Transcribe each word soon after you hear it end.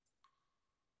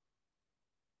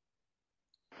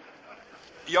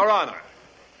Your Honor,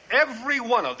 every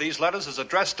one of these letters is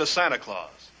addressed to Santa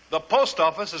Claus. The post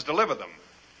office has delivered them.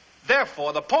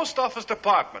 Therefore, the Post Office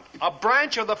Department, a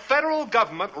branch of the federal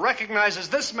government, recognizes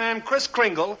this man, Kris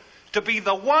Kringle, to be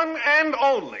the one and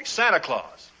only Santa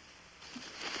Claus.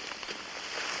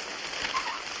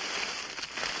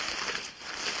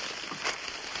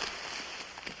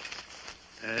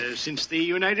 Since the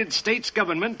United States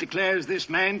government declares this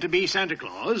man to be Santa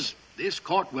Claus, this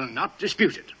court will not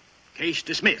dispute it. Case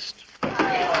dismissed.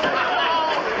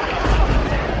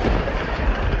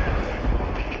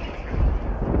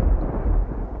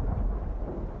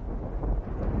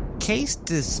 Case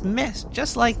dismissed,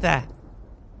 just like that.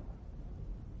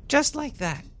 Just like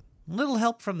that. Little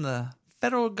help from the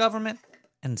federal government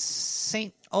and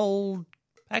Saint Old...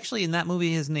 Actually, in that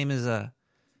movie, his name is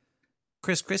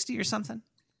Chris Christie or something.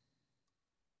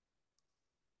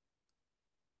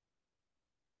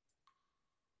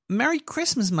 Merry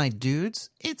Christmas, my dudes.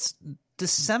 It's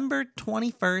December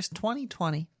 21st,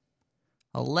 2020,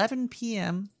 11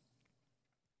 p.m.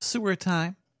 sewer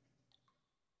time.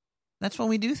 That's when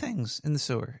we do things in the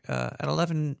sewer, at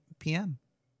 11 p.m.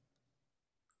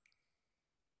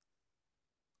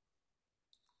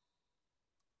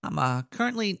 I'm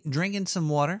currently drinking some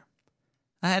water.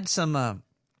 I had some had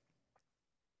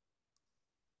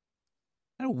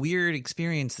a weird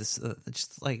experience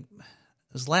just like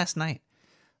it was last night.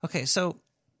 Okay, so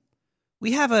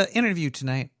we have an interview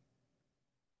tonight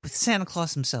with Santa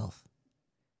Claus himself.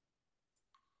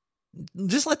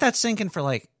 Just let that sink in for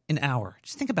like an hour.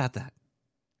 Just think about that.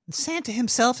 Santa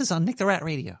himself is on Nick the Rat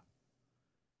Radio.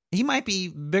 He might be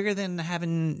bigger than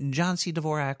having John C.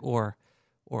 Dvorak or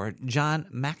John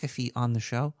McAfee on the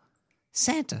show.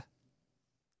 Santa.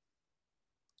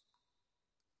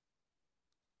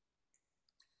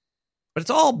 But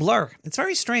it's all blur. It's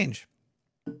very strange.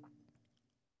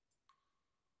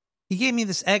 He gave me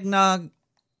this eggnog.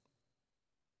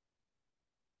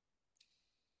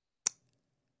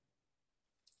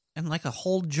 And like a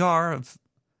whole jar of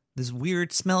this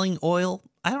weird smelling oil.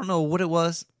 I don't know what it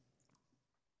was.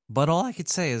 But all I could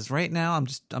say is right now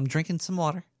I'm drinking some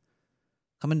water.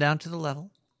 Coming down to the level.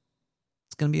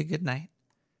 It's going to be a good night.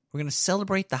 We're going to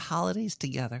celebrate the holidays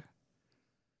together.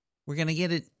 We're going to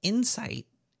get an insight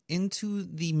into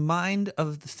the mind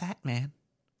of the fat man.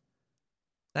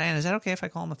 Diane, is that okay if I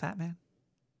call him a fat man?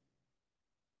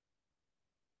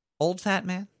 Old fat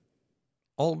man?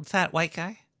 Old fat white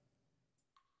guy?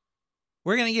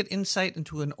 We're going to get insight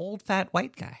into an old fat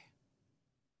white guy.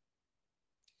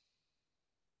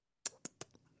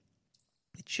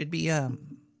 It should be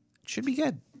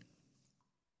good.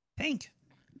 Pink.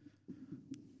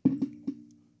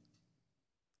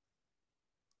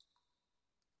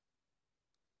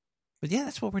 But yeah,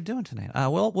 that's what we're doing tonight.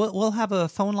 We'll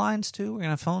have phone lines too. We're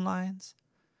gonna have phone lines.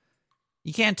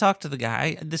 You can't talk to the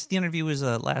guy. The interview was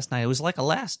last night. It was like a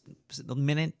last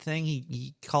minute thing.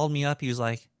 He called me up. He was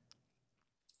like,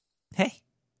 "Hey,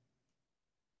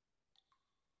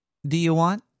 do you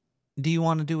want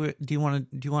to do it? Do you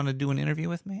want to do an interview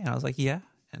with me?" And I was like, "Yeah."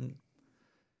 And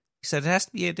he said it has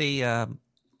to be at a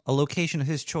location of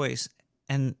his choice.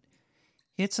 And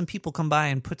he had some people come by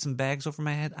and put some bags over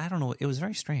my head. I don't know. It was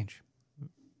very strange.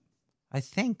 I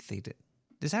think they did.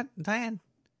 Is that, Diane?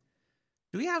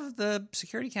 Do we have the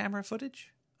security camera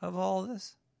footage of all of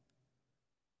this?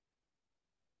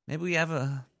 Maybe we have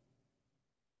some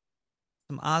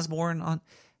Osborne on.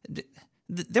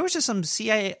 There was just some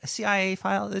CIA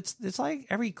file. It's like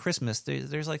every Christmas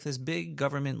there's like this big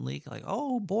government leak. Like,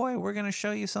 oh boy, we're gonna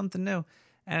show you something new,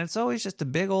 and it's always just a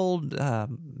big old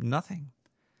nothing.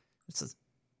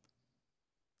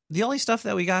 The only stuff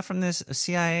that we got from this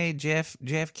CIA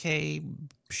JFK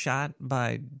shot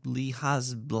by Lee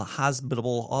Oswald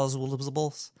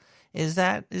is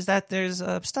that there's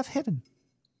stuff hidden.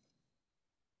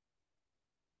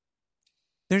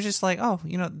 They're just like, oh,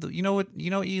 you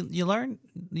learn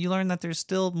that there's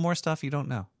still more stuff you don't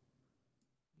know.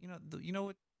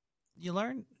 You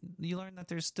learn that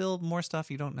there's still more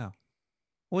stuff you don't know.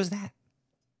 What was that?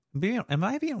 Am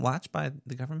I being watched by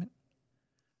the government?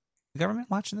 The government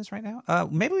watching this right now?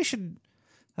 Maybe we should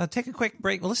take a quick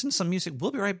break. We'll listen to some music.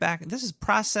 We'll be right back. This is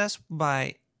Process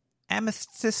by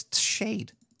Amethyst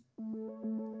Shade.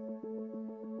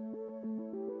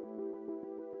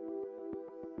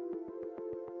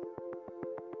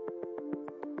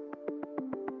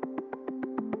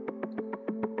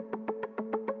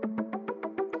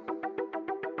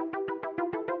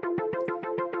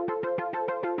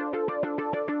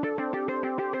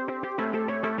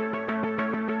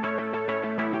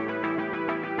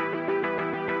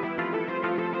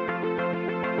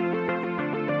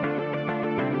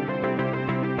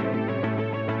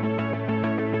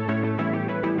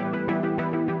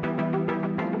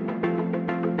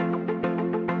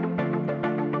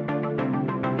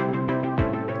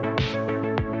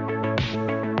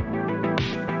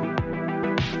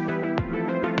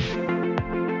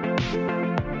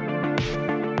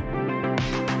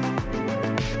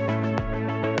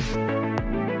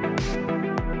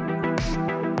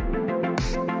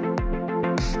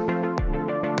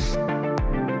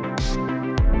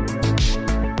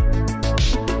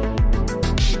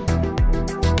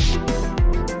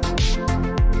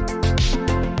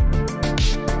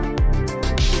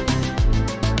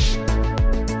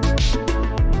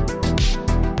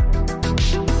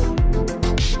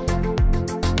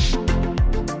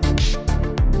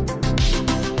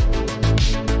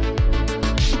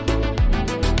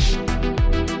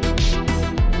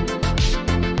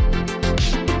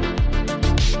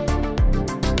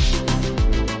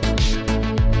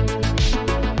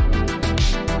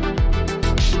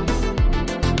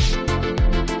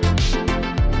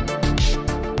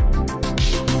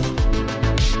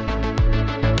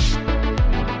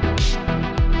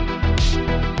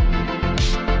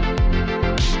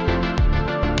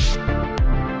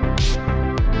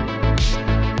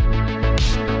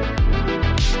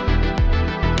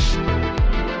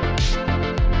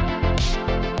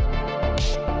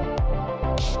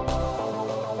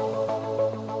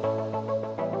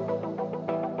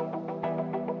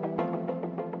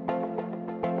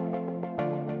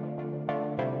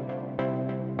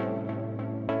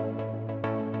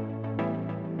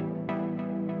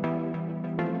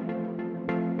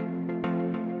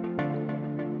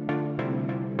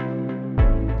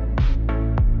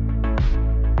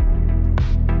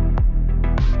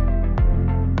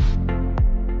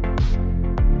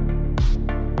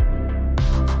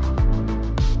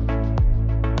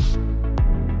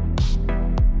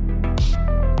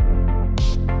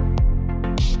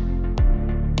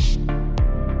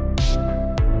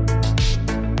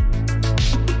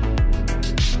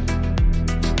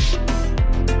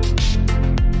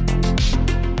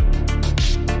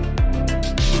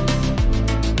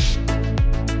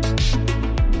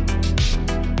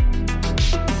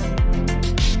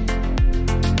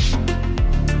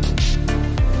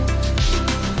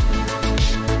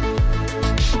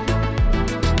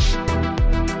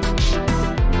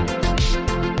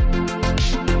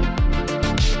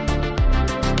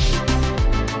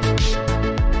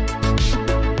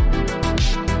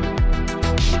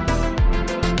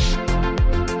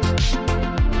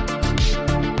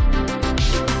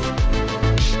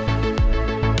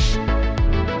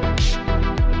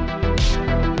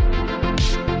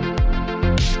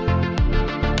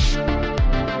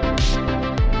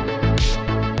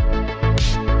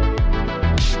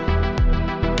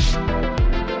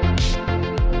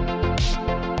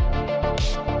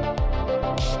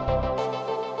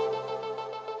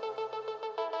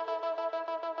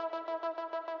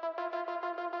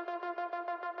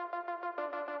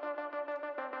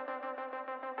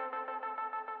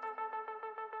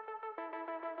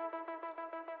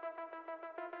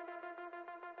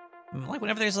 Like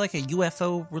whenever there's like a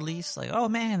UFO release, like, oh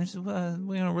man, we're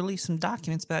going to release some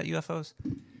documents about UFOs.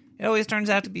 It always turns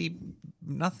out to be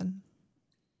nothing.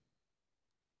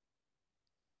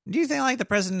 Do you think like the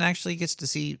president actually gets to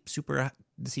see the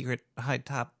secret, high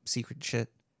top secret shit?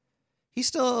 He's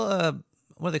still,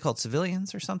 what are they called,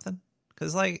 civilians or something?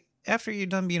 Because like after you're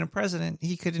done being a president,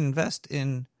 he could invest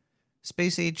in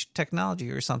space age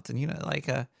technology or something. You know, like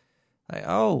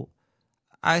oh,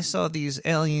 I saw these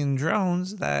alien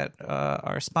drones that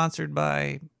are sponsored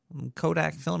by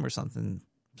Kodak Film or something.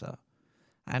 So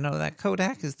I know that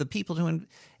Kodak is the people doing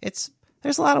it's.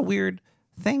 There's a lot of weird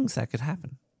things that could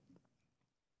happen.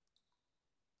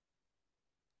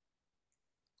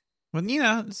 But you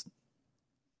know,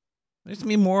 there's gonna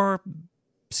be more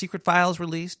secret files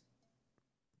released,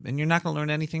 and you're not gonna learn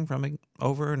anything from it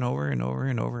over and over and over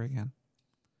and over again.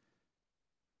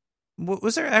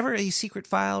 Was there ever a secret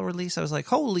file release? I was like,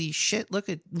 holy shit, look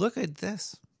at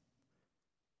this.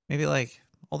 Maybe like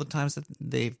all the times that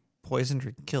they've poisoned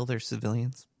or killed their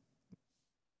civilians.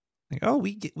 Like, oh,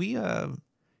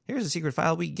 here's a secret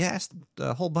file. We gassed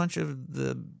a whole bunch of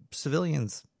the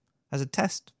civilians as a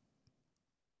test.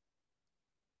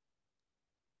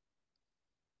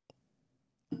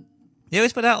 They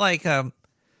always put out like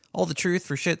all the truth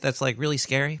for shit that's like really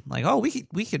scary. Like, oh, we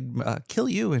could kill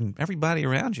you and everybody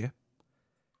around you.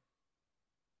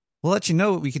 We'll let you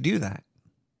know we could do that.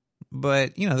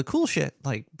 But, you know, the cool shit,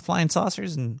 like flying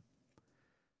saucers and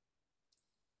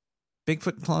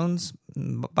Bigfoot clones,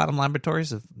 bottom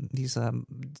laboratories of these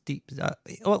deep...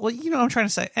 well, you know what I'm trying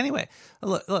to say. Anyway,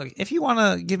 look, if you want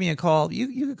to give me a call,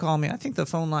 you could call me. I think the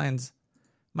phone lines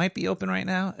might be open right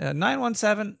now.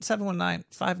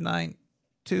 917-719-5923.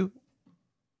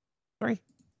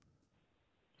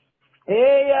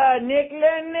 Hey, Nick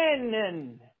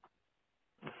Lennon.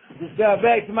 Just got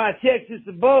back to my Texas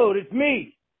abode. It's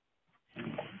me.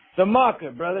 The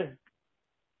marker, brother.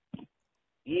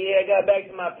 Yeah, I got back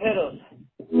to my pedals.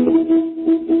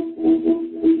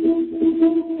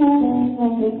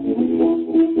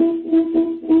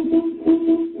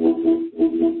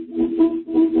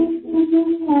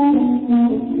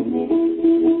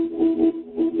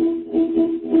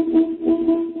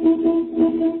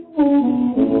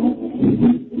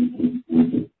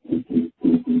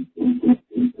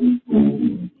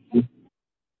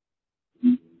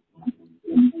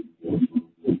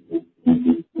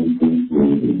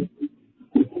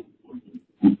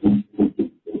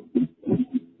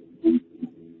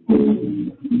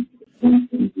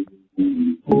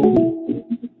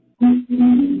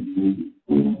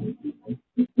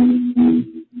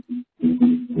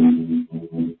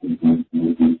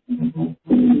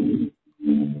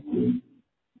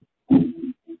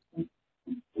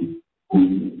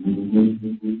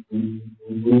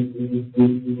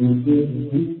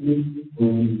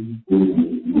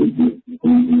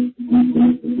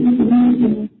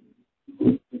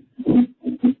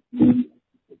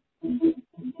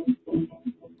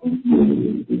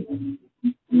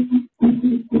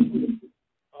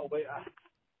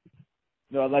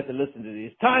 No, I'd like to listen to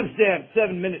these. Timestamp,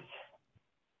 7 minutes.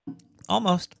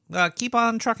 Almost. Keep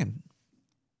on trucking,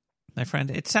 my friend.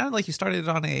 It sounded like you started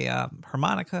on a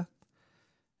harmonica,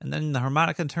 and then the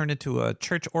harmonica turned into a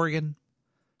church organ,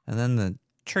 and then the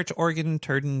church organ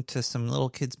turned into some little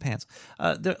kid's pants.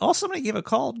 Also, somebody gave a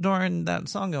call during that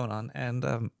song going on,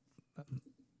 and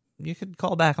you could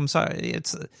call back. I'm sorry.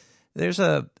 There's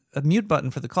a mute button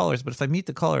for the callers, but if I mute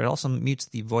the caller, it also mutes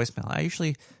the voicemail. I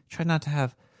usually try not to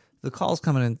have the calls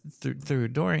coming in through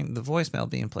during the voicemail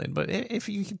being played. But if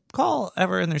you call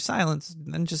ever and there's silence,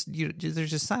 then there's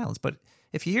just silence. But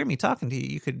if you hear me talking to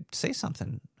you, you could say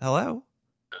something. Hello?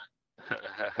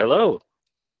 Hello.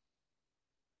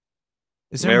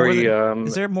 Is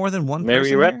there more than one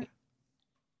Mary person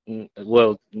here?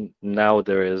 Well, now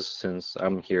there is, since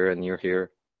I'm here and you're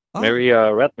here. Oh. Mary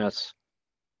Ratmess.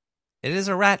 It is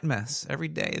a rat mess every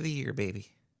day of the year,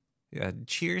 baby.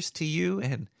 Cheers to you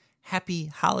and happy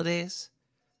holidays.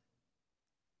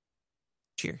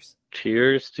 Cheers.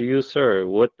 Cheers to you, sir.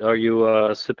 What are you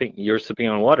sipping? You're sipping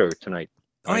on water tonight.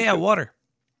 Oh yeah, water.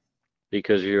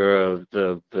 Because you're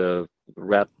the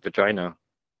rat vagina.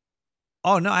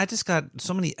 Oh no, I just got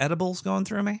so many edibles going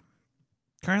through me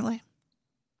currently.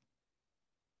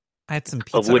 I had some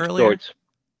pizza of which earlier. Sorts?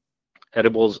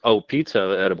 Edibles. Oh,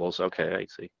 pizza edibles. Okay, I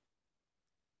see.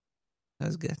 That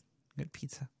was good. Good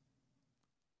pizza.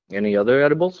 Any other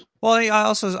edibles? Well, I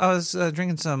was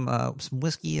drinking some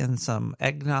whiskey and some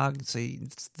eggnog. So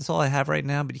that's all I have right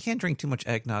now. But you can't drink too much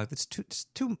eggnog. It's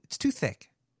too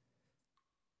thick.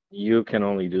 You can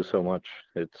only do so much.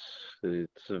 It's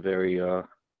very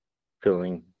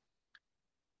filling.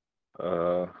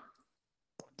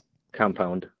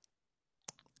 compound.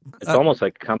 It's Uh, almost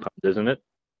like a compound, isn't it?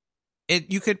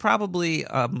 You could probably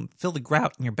fill the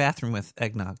grout in your bathroom with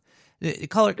eggnog.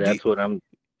 Caller, That's what I'm.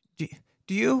 do,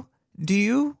 do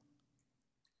you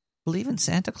believe in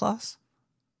Santa Claus?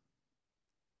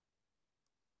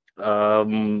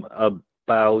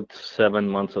 About 7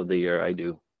 months of the year, I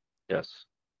do. Yes.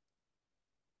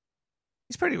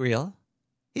 He's pretty real.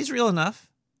 He's real enough.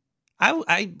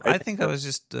 I think I was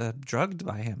just drugged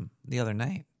by him the other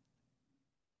night.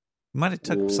 He might have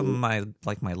took some of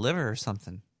my liver or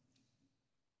something.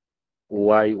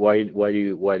 Why do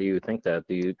you think that?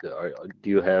 Do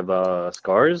you have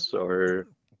scars or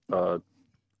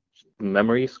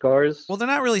memory scars? Well, they're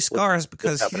not really scars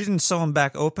because he happening? didn't sew them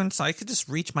back open, so I could just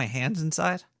reach my hands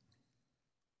inside.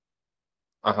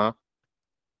 Uh-huh.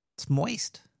 It's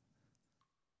moist.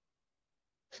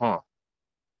 Huh.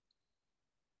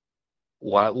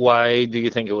 Why do you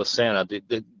think it was Santa?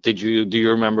 Do you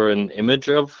remember an image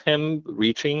of him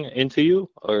reaching into you,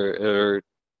 or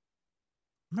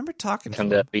I remember talking to can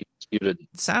him. that be disputed?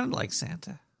 It sounded like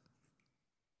Santa.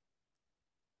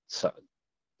 So,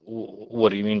 what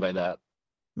do you mean by that?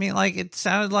 I mean, like, it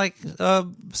sounded like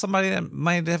somebody that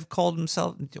might have called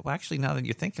himself... Well, actually, now that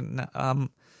you're thinking...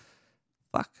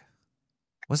 fuck.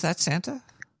 Was that Santa?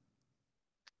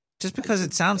 Just because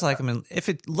it sounds like him. And if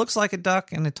it looks like a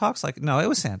duck and it talks like... No, it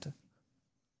was Santa.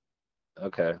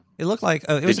 Okay. It looked like...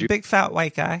 it was a big, fat,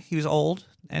 white guy. He was old,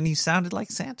 and he sounded like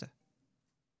Santa.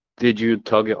 Did you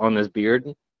tug on his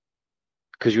beard?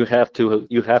 Because you have to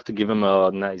give him a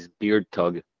nice beard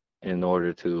tug in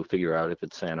order to figure out if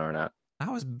it's Santa or not. I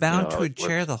was bound You know, to a it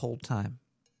chair works. the whole time.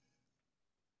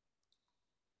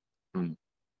 Hmm.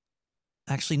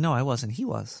 Actually, no, I wasn't. He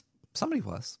was. Somebody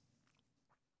was.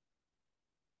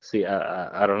 See,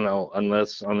 I don't know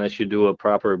unless you do a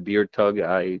proper beard tug.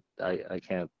 I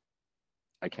can't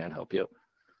help you.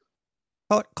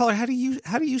 Caller, how do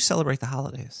you celebrate the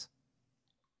holidays?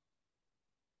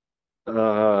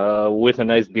 With a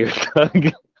nice beard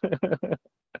tug.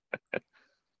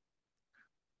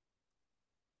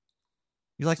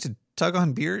 You like to tug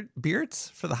on beards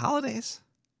for the holidays?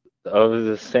 Of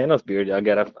the Santa's beard, I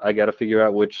gotta figure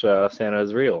out which Santa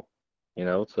is real, you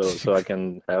know, so I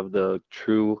can have the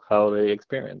true holiday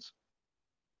experience.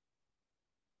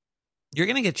 You're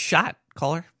gonna get shot,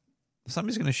 caller.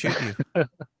 Somebody's gonna shoot you.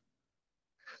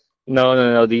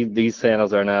 No. These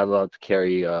Santas are not allowed to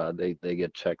carry. They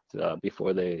get checked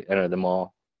before they enter the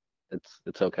mall.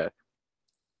 It's okay.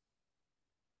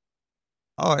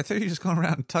 Oh, I thought you were just going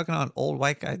around tugging on old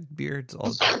white guy beards all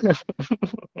the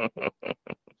time.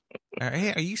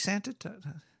 Hey, are you Santa?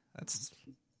 That's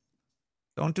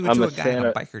don't do it I'm to a a guy in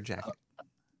a Santa. biker jacket.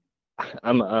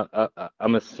 I'm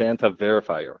a Santa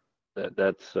verifier.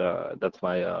 That's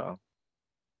my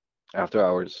after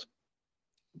hours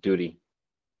duty.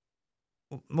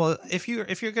 Well, if you're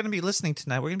going to be listening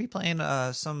tonight, we're going to be playing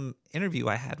some interview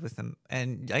I had with him,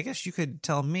 and I guess you could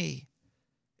tell me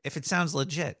if it sounds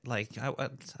legit. Like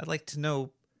I'd like to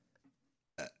know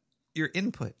your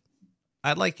input.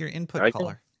 I'd like your input,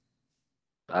 caller.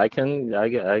 I can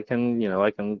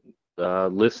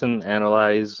listen,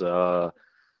 analyze,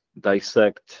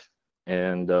 dissect,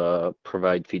 and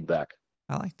provide feedback.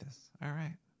 I like this. All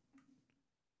right.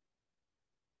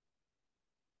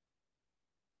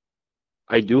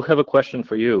 I do have a question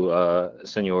for you,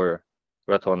 Senor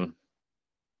Raton.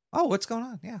 Oh, what's going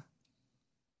on? Yeah.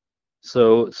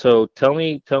 So tell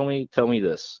me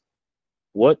this.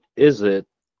 What is it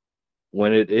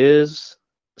when it is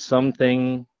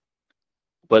something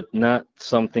but not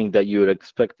something that you had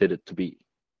expected it to be?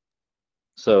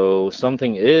 So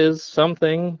something is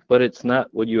something, but it's not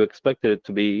what you expected it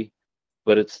to be,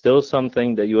 but it's still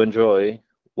something that you enjoy.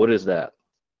 What is that?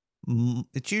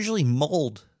 It's usually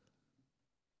mold.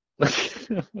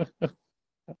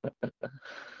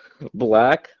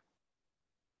 Black?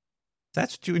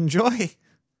 That's what you enjoy.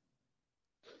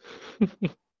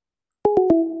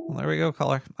 Well, there we go,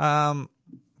 caller.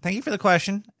 Thank you for the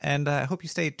question, and I hope you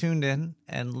stay tuned in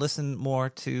and listen more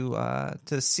to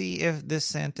see if this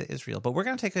Santa is real. But we're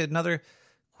going to take another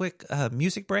quick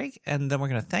music break, and then we're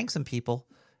going to thank some people,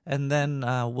 and then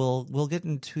we'll get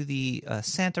into the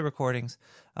Santa recordings.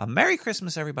 Merry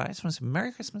Christmas, everybody! I just want to say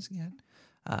Merry Christmas again.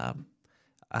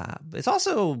 It's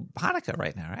also Hanukkah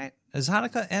right now, right? Does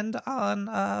Hanukkah end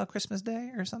on Christmas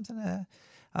Day or something?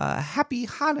 Happy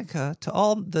Hanukkah to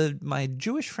all my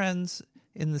Jewish friends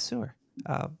in the sewer.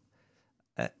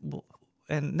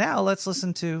 And now let's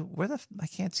listen to I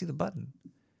can't see the button.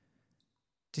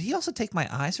 Did he also take my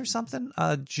eyes or something?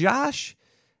 Josh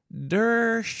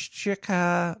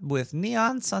Dershika with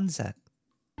Neon Sunset.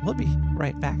 We'll be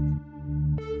right back.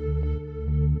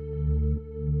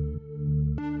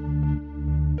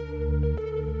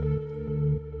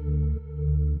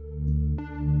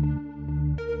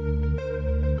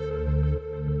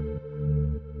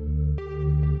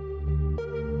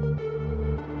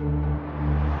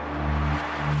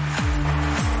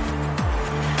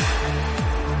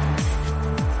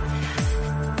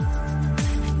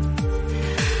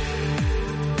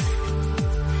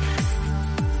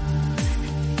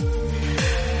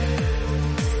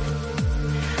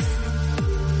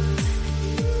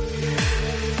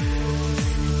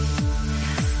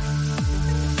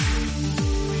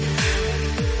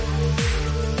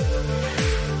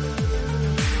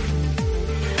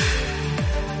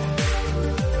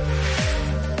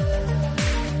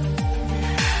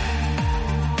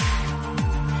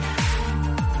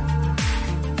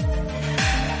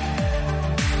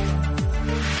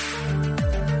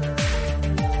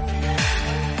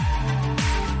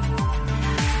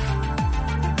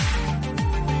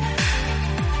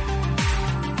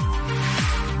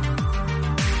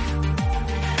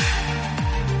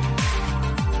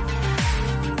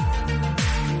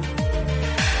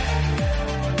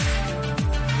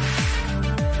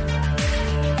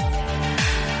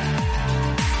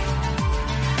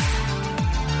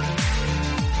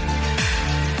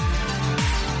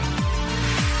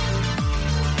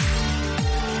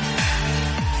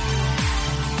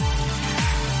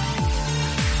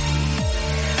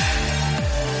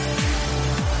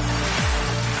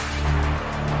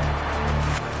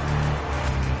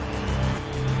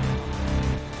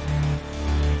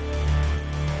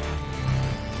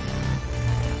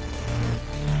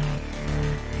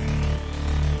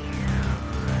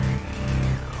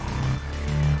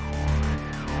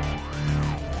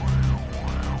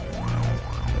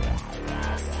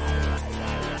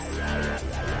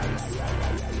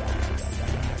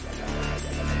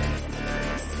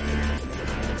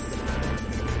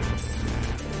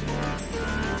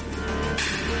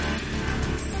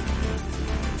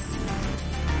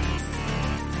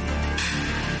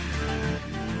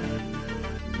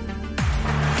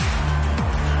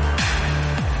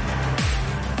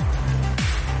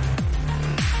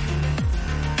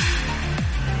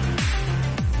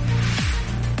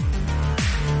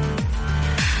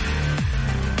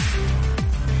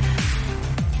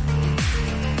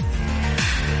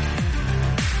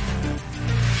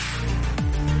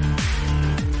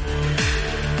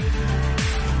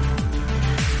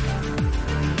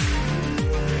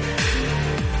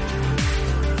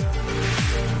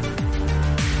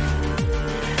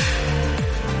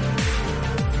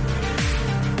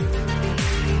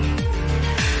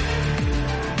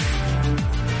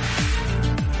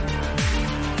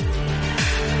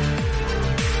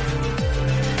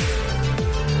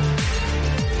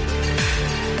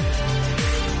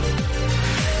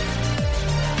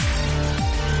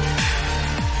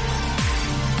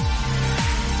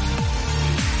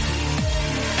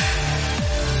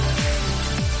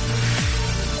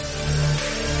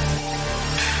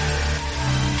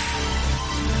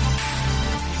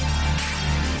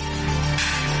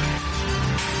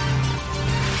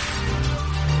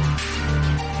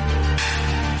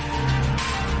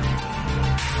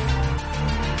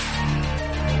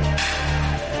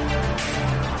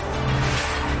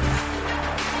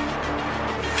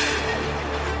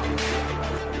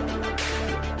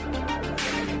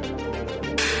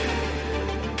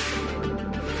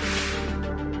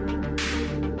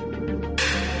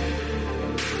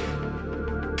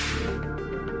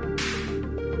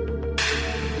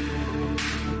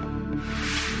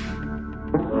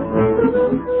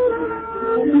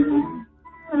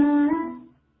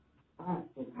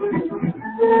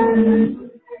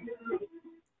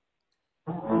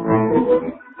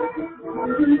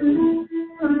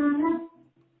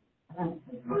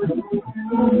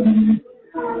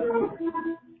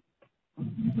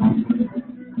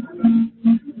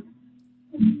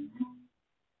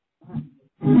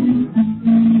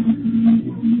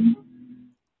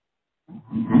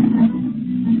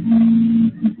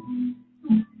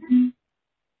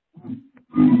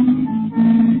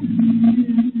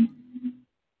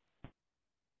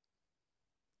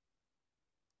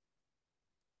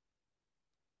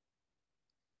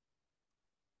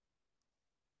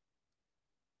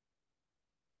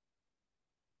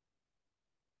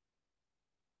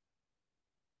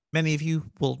 Many of you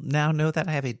will now know that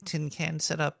I have a tin can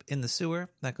set up in the sewer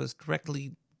that goes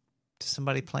directly to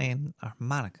somebody playing a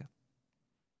harmonica.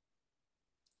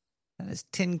 That is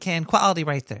tin can quality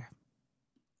right there.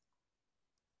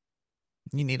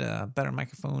 You need a better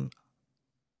microphone.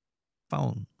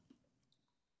 Phone.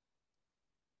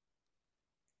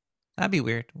 That'd be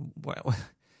weird. Do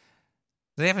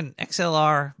they have an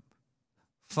XLR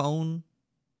phone?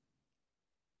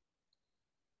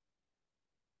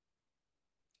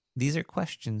 These are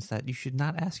questions that you should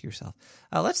not ask yourself.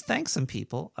 Let's thank some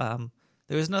people.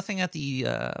 There was nothing at the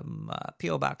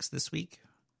P.O. Box this week.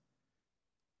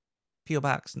 P.O.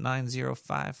 Box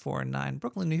 90549,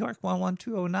 Brooklyn, New York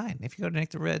 11209. If you go to Nick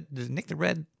the Red.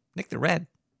 What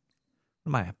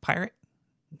am I, a pirate?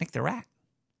 Nick the Rat.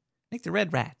 Nick the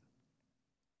Red Rat.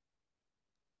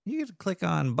 You can click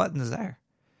on buttons there.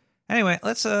 Anyway,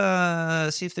 let's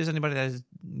see if there's anybody that has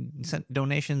sent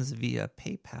donations via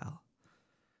PayPal.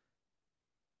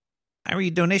 I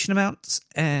read donation amounts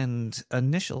and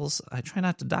initials. I try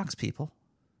not to dox people.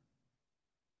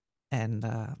 And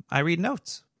I read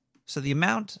notes. So the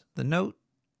amount, the note,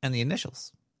 and the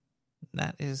initials.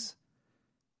 That's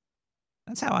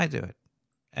how I do it.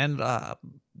 And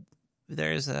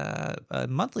there's a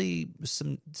monthly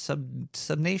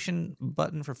subnation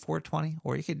button for $4.20,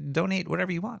 or you could donate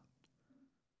whatever you want.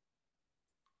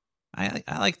 I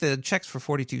like the checks for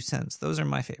 42 cents. Those are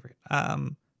my favorite.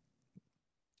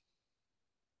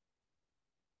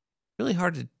 Really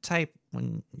hard to type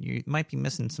when you might be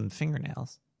missing some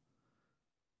fingernails.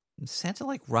 Santa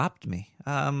robbed me.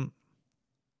 What am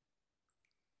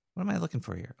I looking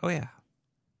for here? Oh yeah.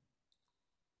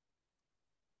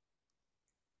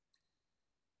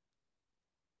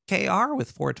 KR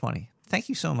with 420. Thank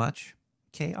you so much,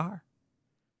 KR.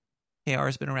 KR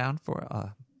has been around for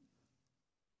I'm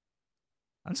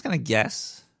just gonna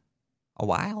guess a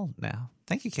while now.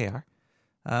 Thank you, KR.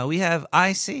 We have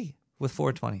IC with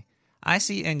 420.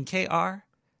 IC and KR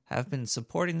have been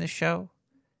supporting this show.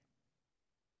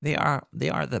 They are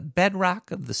the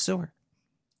bedrock of the sewer.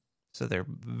 So they're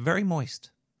very moist.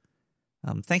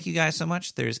 Thank you guys so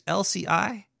much. There's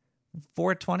LCI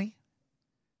 420.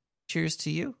 Cheers to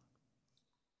you.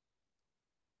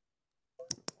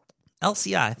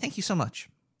 LCI, thank you so much.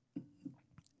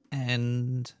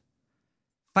 And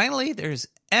finally, there's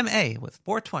MA with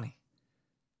 420.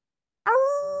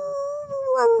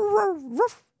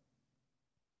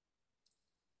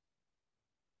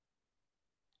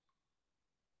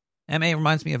 MA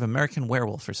reminds me of American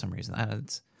Werewolf for some reason.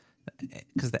 It's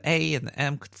because the A and the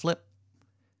M could flip.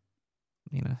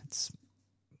 It's,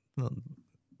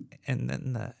 and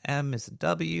then the M is a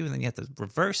W, and then you have to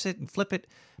reverse it and flip it.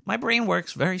 My brain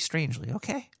works very strangely.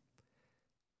 Okay.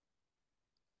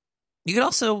 You can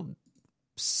also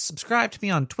subscribe to me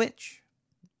on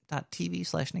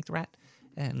twitch.tv/NickTheRat,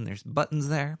 and there's buttons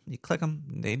there. You click them.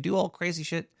 They do all crazy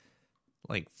shit.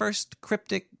 Like First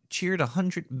Cryptic cheered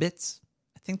 100 bits.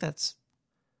 I think that's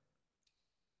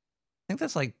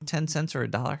like 10 cents or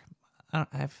 $1.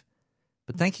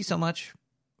 But thank you so much,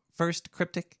 First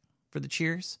Cryptic, for the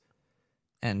cheers.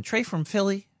 And Trey from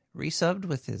Philly resubbed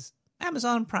with his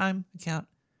Amazon Prime account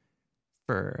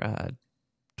for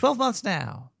 12 months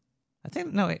now.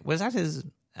 Was that his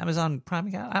Amazon Prime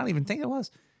account? I don't even think it was.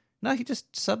 No, he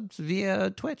just subbed via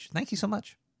Twitch. Thank you so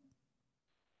much.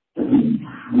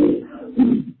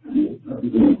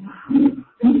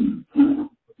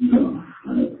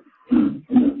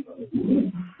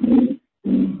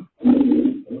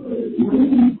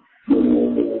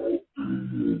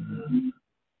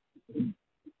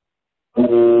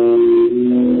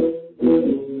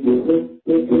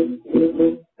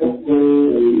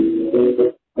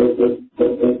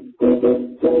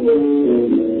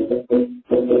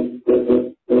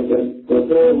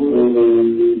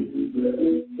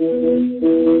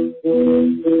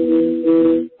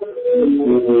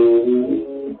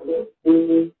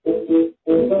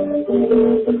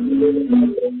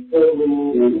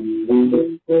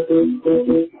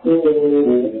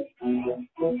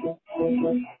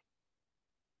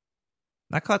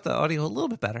 I caught the audio a little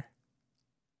bit better.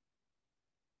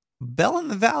 Bell in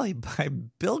the Valley by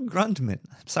Bill Grundman.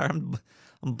 I'm sorry, I'm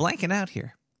blanking out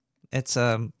here. It's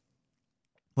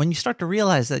when you start to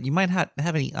realize that you might not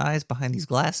have any eyes behind these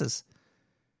glasses.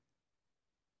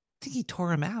 I think he tore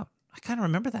them out. I kind of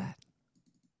remember that.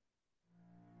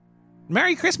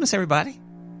 Merry Christmas, everybody.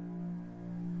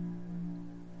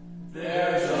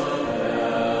 There's a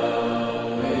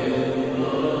bell in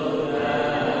the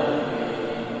valley.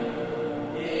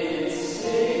 It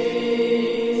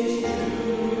sings to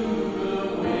the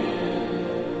wind.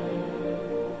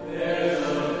 There's a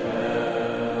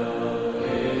bell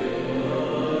in the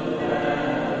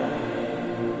valley.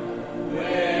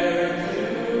 Where do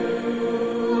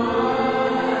I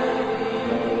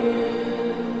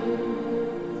begin?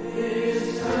 This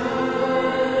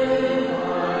time I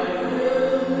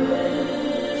will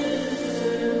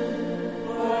listen.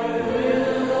 But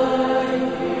will I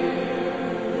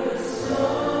hear the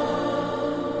song?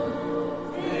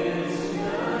 This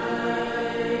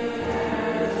night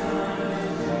as I'm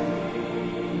sleeping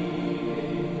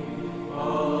a long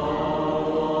way from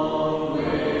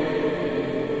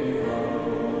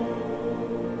home.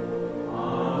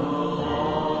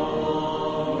 I'm a long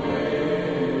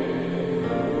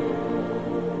way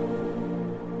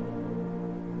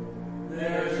from home.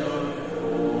 There's a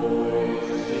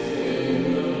voice in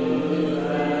the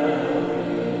valley.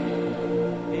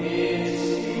 It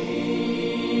speaks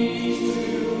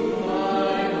to my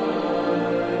mind.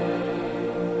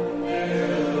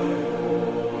 There's a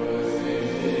voice in the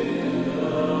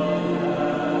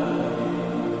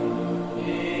valley.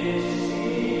 It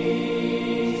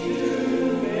seems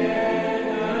to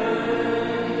bear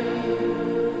night.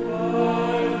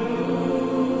 But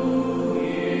who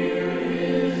here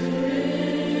is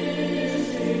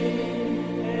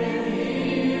listening and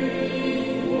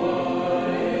hearing what it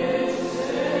says?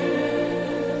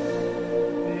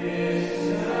 This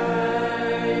night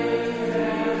as we're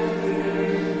sleeping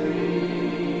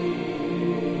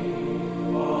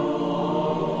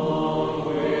a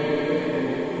long way from home.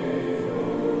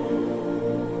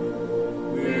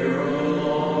 We're a long,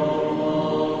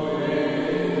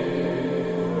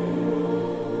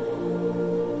 long way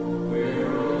from home. We're a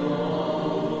long, long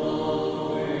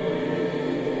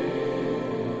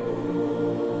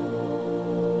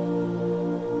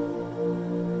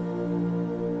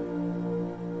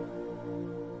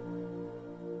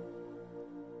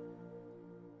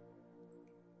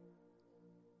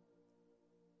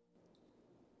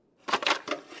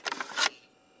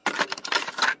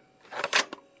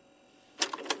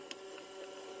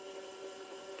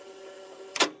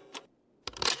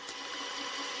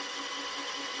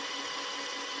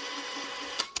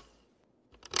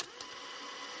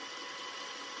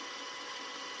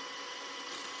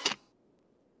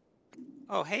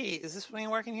Oh, hey, is this thing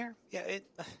working here? Yeah,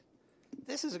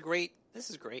 this is great.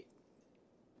 It's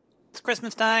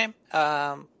Christmas time,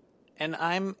 and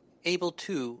I'm able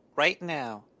to, right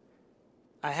now,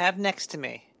 I have next to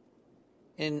me,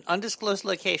 in an undisclosed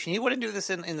location. You wouldn't do this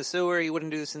in the sewer. You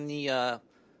wouldn't do this in the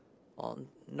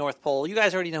North Pole. You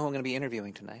guys already know who I'm going to be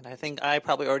interviewing tonight. I think I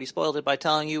probably already spoiled it by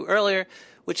telling you earlier,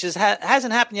 which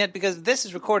hasn't happened yet because this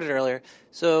is recorded earlier.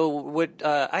 So what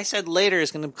I said later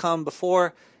is going to come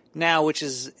before now, which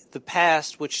is the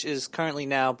past, which is currently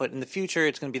now, but in the future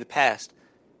it's going to be the past.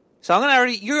 So I'm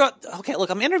going to okay, look,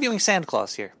 I'm interviewing Santa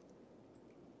Claus here.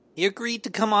 He agreed to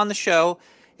come on the show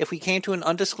if we came to an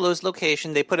undisclosed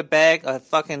location. They put a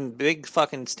fucking big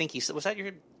fucking stinky, was that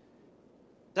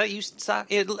used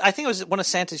sock? I think it was one of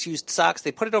Santa's used socks.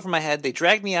 They put it over my head. They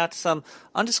dragged me out to some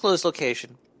undisclosed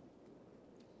location.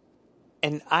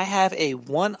 And I have a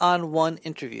one-on-one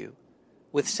interview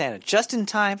with Santa, just in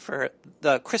time for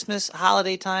the Christmas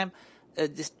holiday time.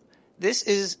 This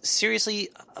is seriously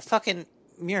a fucking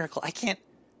miracle. I'm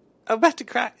about to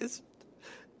cry. It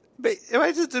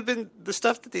might just have been the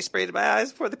stuff that they sprayed in my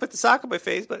eyes before they put the sock on my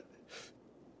face, but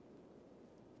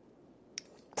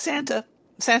Santa,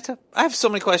 I have so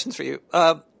many questions for you.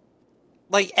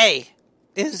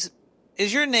 Is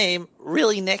your name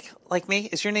really Nick, like me?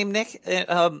 Is your name Nick?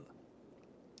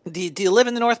 Do you live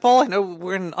in the North Pole? I know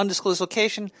we're in an undisclosed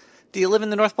location. Do you live in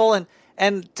the North Pole?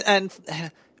 And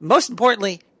most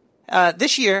importantly,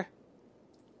 this year,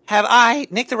 have I,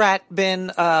 Nick the Rat,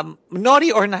 been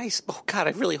naughty or nice? Oh, God,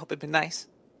 I really hope I've been nice.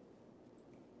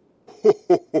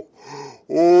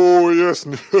 Oh, yes,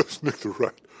 yes, Nick the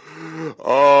Rat.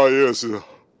 Ah, yes,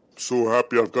 so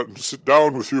happy I've gotten to sit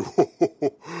down with you.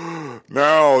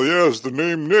 Now, yes, the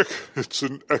name Nick, it's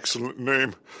an excellent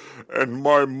name. And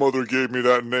my mother gave me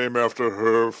that name after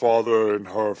her father and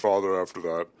her father after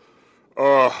that.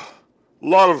 A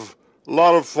lot of a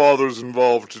lot of fathers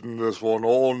involved in this one,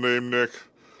 all named Nick.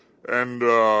 And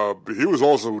he was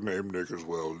also named Nick as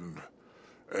well.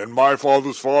 And my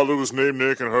father's father was named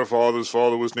Nick, and her father's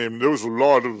father was named... There was a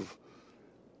lot of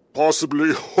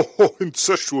possibly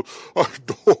incestual...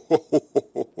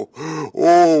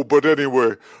 Oh, but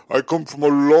anyway, I come from a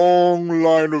long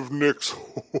line of Nicks.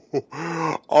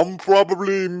 I'm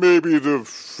probably maybe the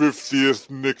 50th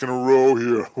Nick in a row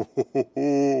here.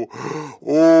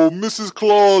 Oh, Mrs.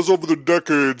 Claus over the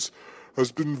decades has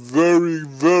been very,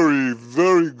 very,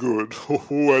 very good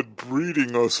at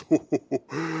breeding us.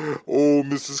 Oh,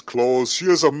 Mrs. Claus, she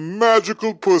has a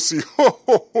magical pussy.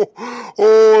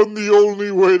 Oh, and the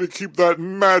only way to keep that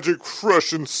magic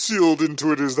fresh and sealed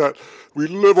into it is that we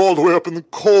live all the way up in the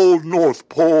cold North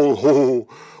Pole.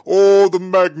 Oh, the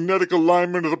magnetic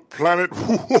alignment of the planet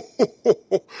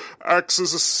acts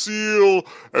as a seal,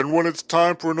 and when it's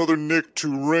time for another Nick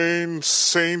to reign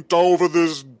saint over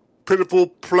this pitiful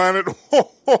planet,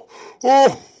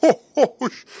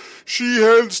 she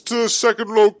heads to second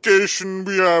location.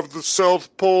 We have the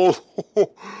South Pole.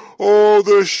 Oh,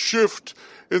 the shift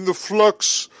in the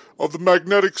flux of the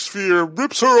magnetic sphere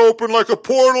rips her open like a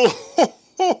portal.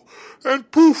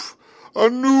 And poof, a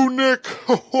new Nick.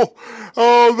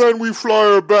 Then we fly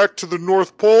her back to the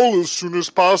North Pole as soon as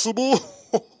possible.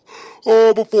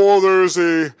 Oh, before there's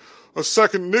a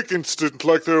second Nick incident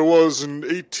like there was in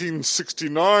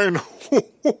 1869.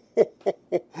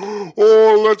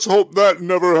 Oh, let's hope that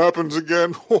never happens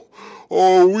again.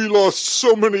 Oh, we lost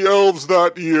so many elves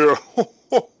that year.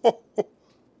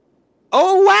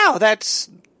 Oh, wow, that's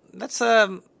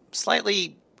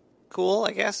slightly cool,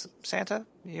 I guess, Santa.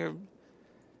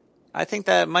 I think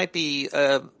that might be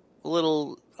a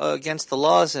little against the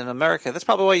laws in America. That's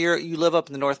probably why you live up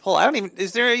in the North Pole.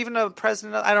 Is there even a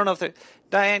president? I don't know if there...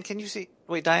 Diane, can you see?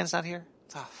 Wait, Diane's not here?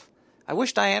 Oh, I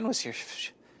wish Diane was here.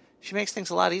 She makes things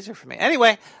a lot easier for me.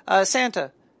 Anyway,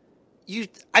 Santa,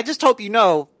 I just hope you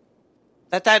know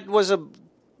that was a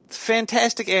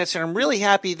fantastic answer. I'm really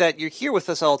happy that you're here with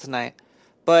us all tonight.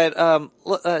 But,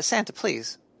 Santa,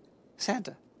 please.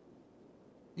 Santa,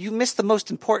 you missed the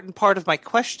most important part of my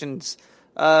questions.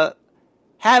 Have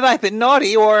I been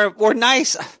naughty or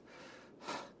nice?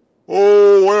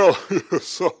 Oh,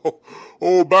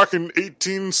 well, back in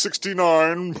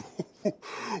 1869,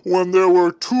 when there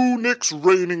were two Nicks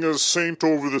reigning as saint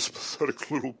over this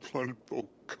pathetic little planet. Oh,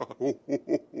 God.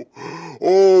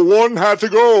 Oh, one had to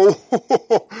go.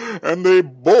 And they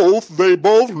both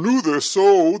knew this,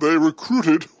 so they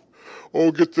recruited,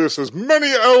 get this, as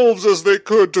many elves as they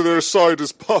could to their side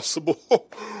as possible.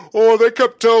 Oh, they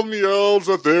kept telling the elves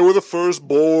that they were the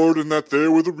firstborn and that they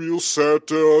were the real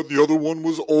Santa. The other one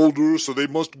was older, so they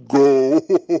must go.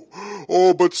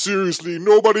 Oh, but seriously,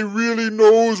 nobody really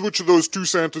knows which of those two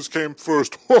Santas came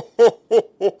first.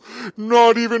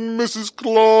 Not even Mrs.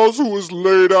 Claus, who was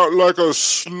laid out like a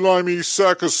slimy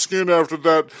sack of skin after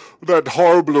that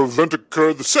horrible event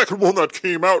occurred. The second one that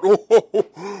came out.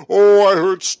 Oh, I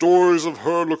heard stories of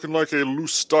her looking like a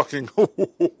loose stocking.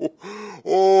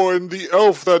 Oh, and the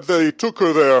elf that they took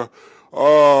her there.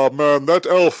 Ah, man, that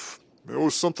elf, there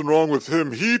was something wrong with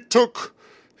him. He took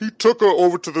her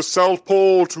over to the South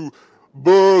Pole to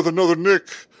birth another Nick,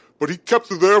 but he kept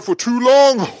her there for too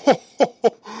long.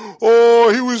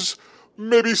 Oh, he was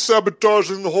maybe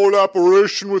sabotaging the whole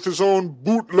operation with his own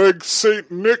bootleg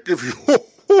Saint Nick, if you...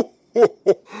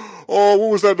 Oh,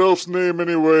 what was that elf's name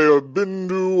anyway?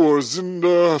 Bindu or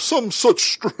Zinda? Some such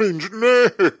strange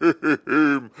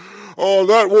name. Oh,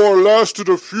 that war lasted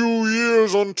a few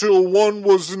years until one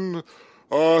was he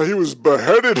was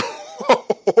beheaded.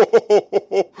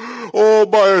 Oh,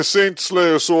 by a Saint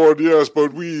Slayer sword, yes,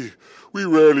 but we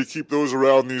rarely keep those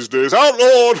around these days.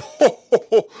 Outlawed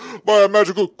by a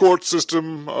magical court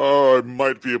system. I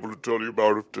might be able to tell you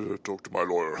about it to talk to my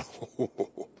lawyer.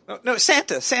 No,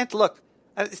 Santa, look,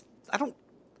 I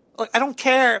don't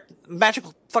care.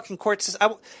 Magical fucking court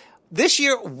system. This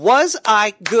year, was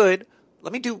I good?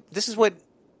 This is what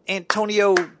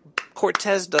Antonio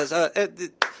Cortez does.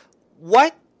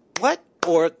 What,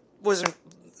 or was it,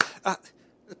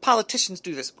 politicians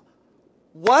do this.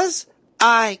 Was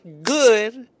I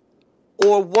good,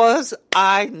 or was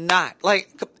I not?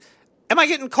 Like, am I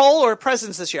getting coal or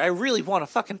presents this year? I really want a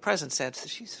fucking present, Santa.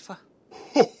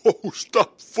 Oh,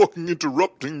 stop fucking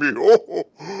interrupting me.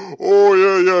 Oh,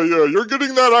 yeah. You're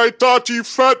getting that Itachi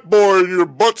fat boy in your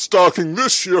butt stocking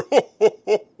this year.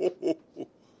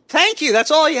 Thank you.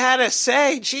 That's all you had to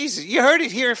say. Jesus, you heard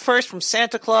it here first from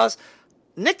Santa Claus.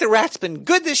 Nick the Rat's been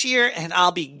good this year, and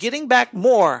I'll be getting back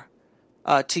more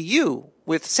to you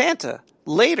with Santa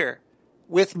later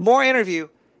with more interview.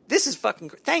 This is fucking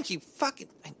great. Thank you. Fucking,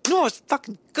 I knew it was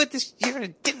fucking good this year and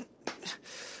it didn't.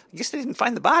 I guess they didn't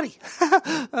find the body.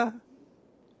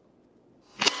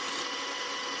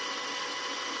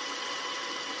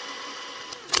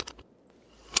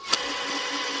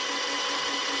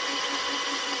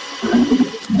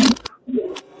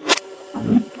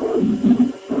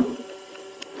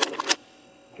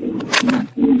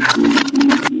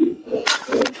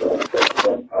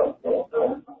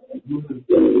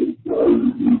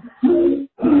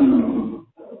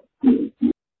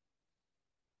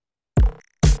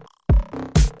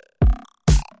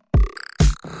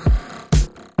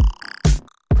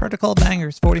 Protocol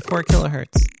bangers, 44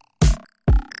 kilohertz.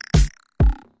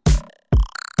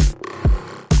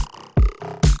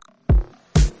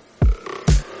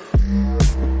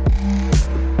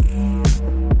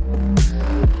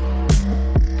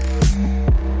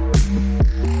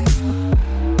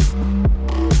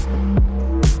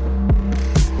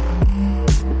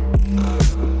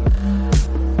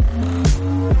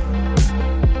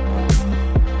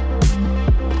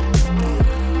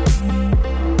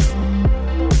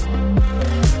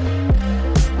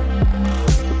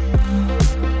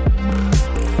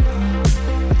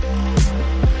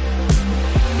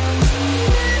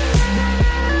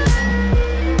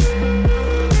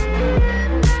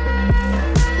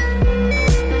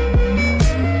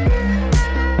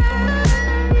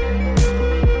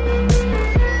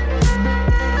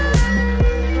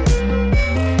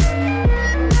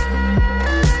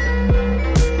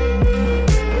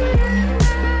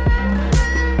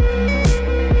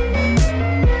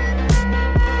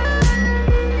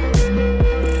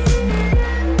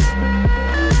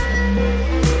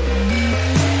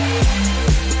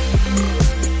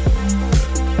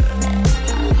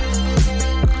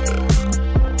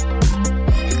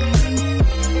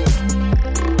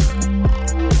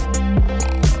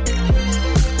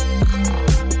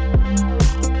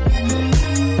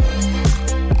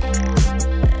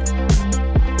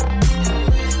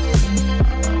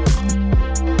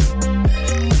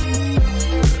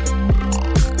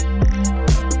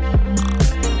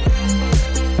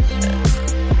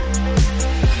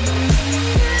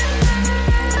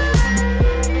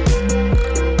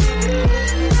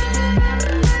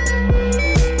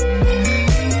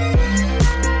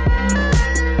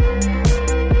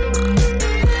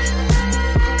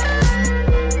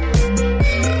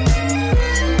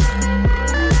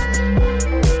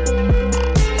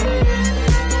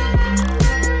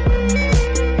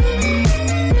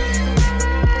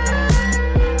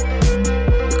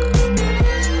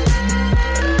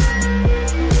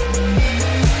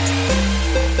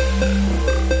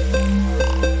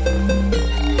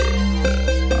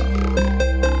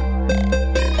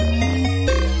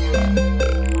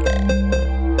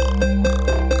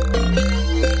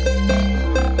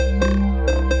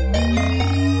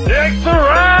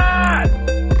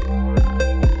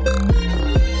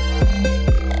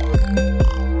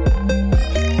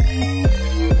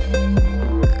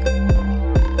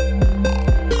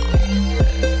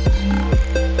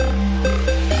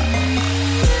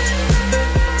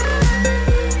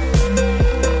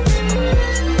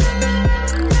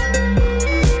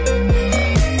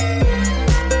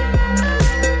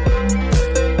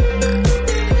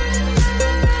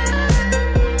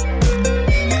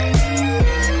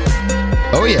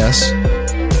 Oh, yes.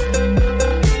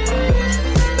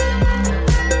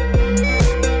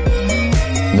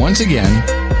 Once again,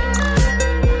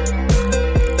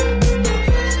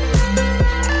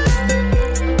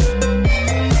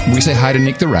 we say hi to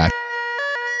Nick the Rat.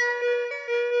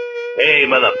 Hey,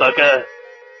 motherfucker.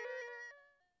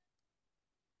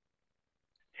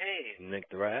 Hey, Nick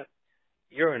the Rat.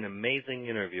 You're an amazing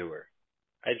interviewer.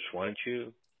 I just wanted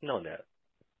you to know that.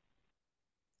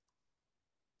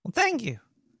 Well, thank you.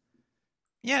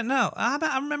 Yeah, no, I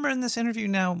remember in this interview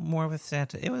now more with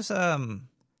Santa. It was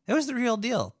the real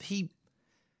deal.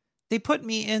 They put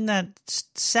me in that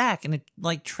sack and it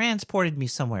like transported me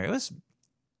somewhere.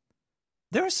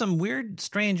 There was some weird,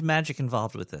 strange magic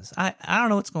involved with this. I don't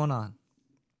know what's going on.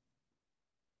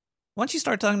 Once you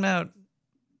start talking about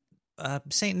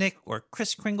Saint Nick or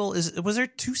Kris Kringle, was there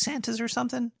two Santas or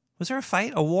something? Was there a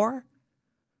fight, a war?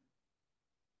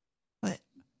 What?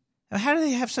 How do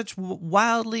they have such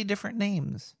wildly different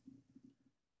names?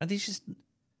 Are these just...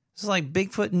 It's like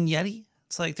Bigfoot and Yeti?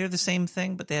 It's like they're the same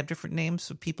thing, but they have different names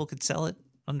so people could sell it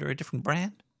under a different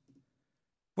brand?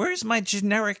 Where's my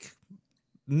generic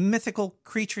mythical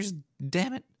creatures?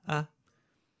 Damn it.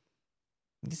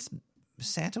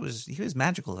 Santa was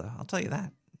magical, though. I'll tell you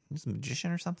that. He's a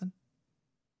magician or something.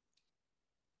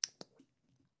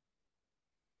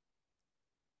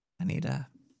 I need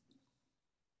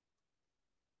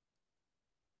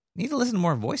Need to listen to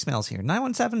more voicemails here.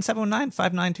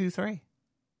 917-719-5923.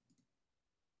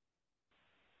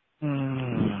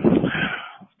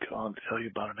 Calling to tell you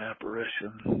about an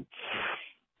apparition.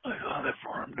 I saw that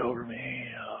formed over me.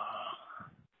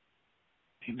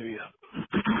 Seemed to be a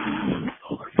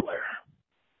solar flare.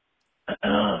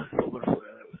 Solar flare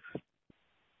that was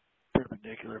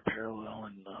perpendicular, parallel,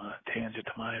 and tangent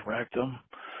to my rectum.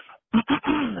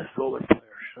 The solar flare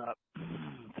shot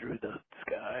through the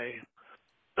sky.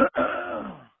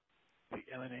 We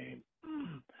emanate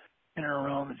in and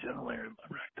around the genital area of my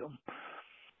rectum.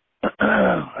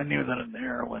 I knew that in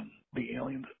there when the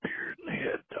aliens appeared and they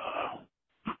had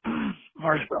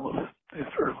marshmallows. They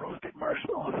started roasting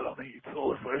marshmallows on the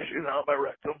solar flare shooting out my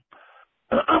rectum.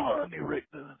 I knew right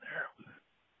then and there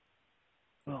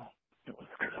it was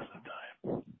Christmas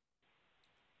time.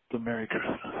 So Merry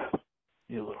Christmas,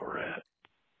 you little rat.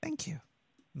 Thank you.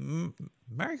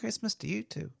 Merry Christmas to you,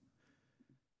 too.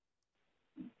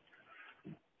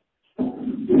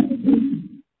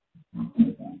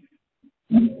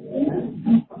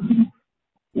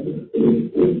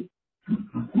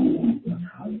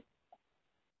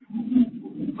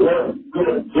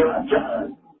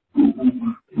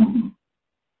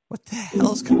 What the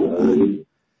hell's going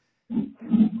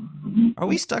on? Are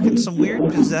we stuck in some weird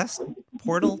possessed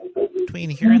portal between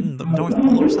here and the North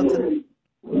Pole or something?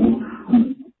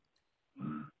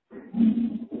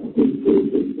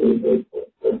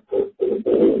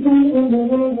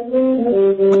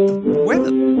 Where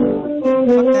the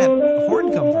fuck that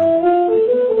horn come from?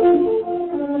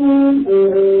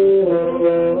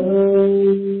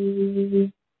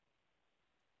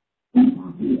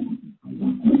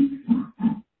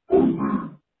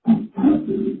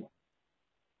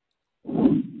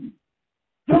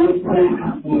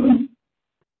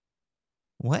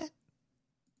 What?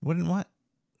 Wouldn't what?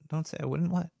 Don't say I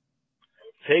wouldn't what?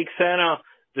 Fake Santa.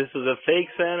 This is a fake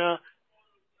Santa.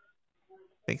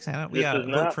 Fake Santa? We This gotta is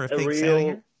vote not for a a fake real Santa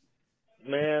here?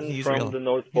 man He's from real. the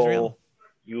North He's Pole. real.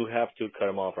 You have to cut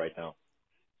him off right now.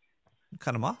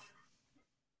 Cut him off?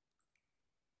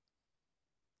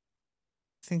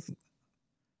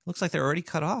 Looks like they're already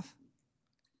cut off.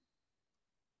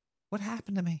 What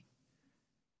happened to me?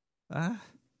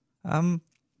 We're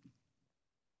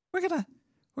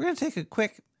gonna take a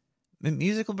quick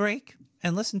musical break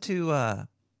and listen to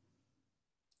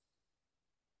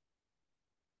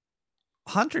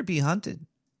Hunter Be Hunted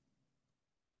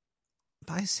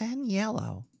by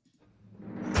Saniello.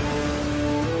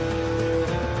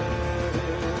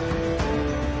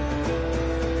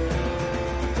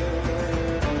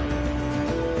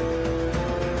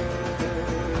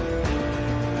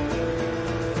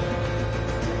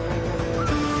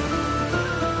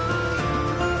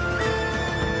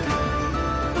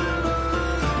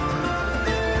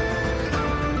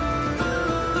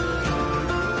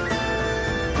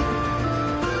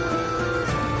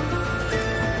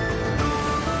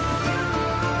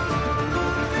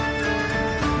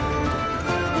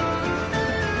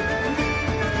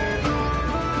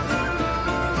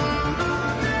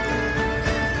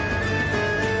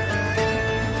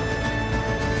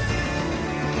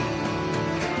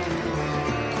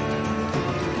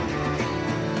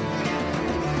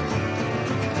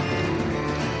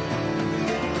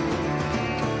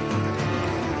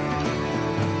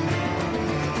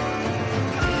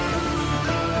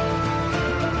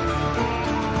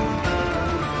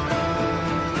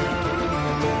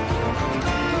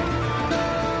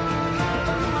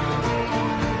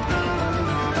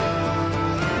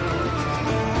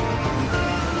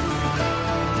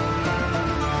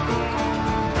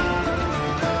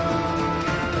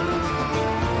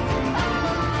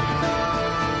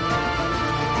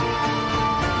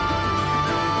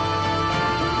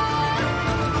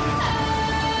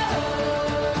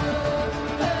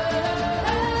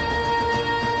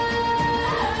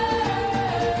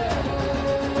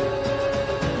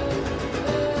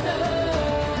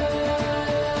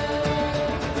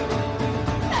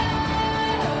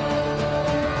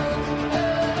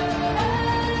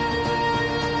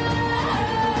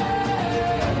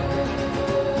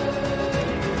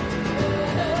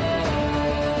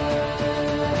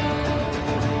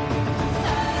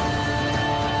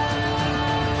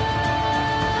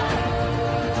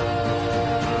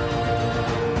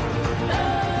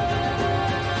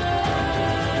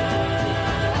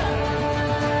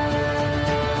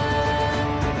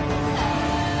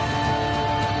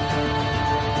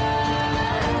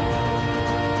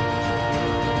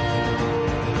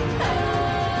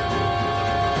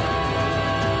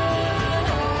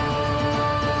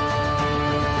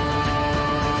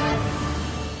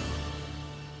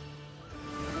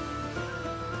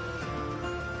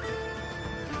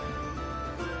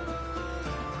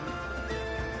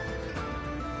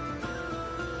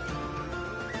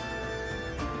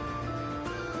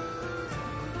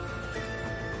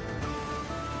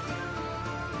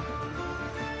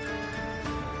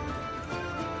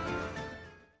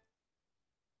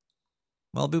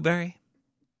 Well, Booberry,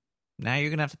 now you're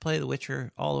going to have to play The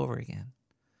Witcher all over again.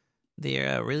 They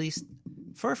released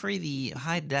for free the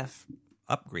high-def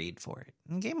upgrade for it.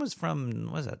 And the game was from,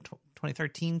 what was that,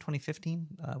 2013, 2015,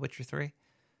 Witcher 3.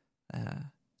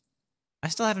 I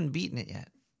still haven't beaten it yet,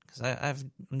 because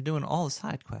I'm doing all the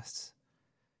side quests.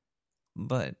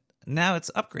 But now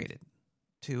it's upgraded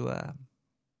to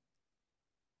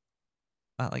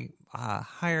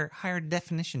higher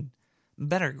definition,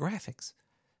 better graphics.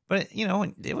 But, you know,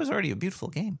 it was already a beautiful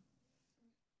game.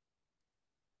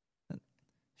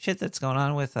 Shit that's going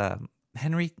on with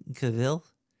Henry Cavill.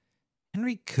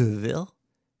 Henry Cavill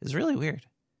is really weird.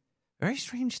 Very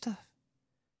strange stuff.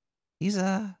 He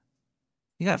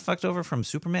got fucked over from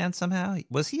Superman somehow.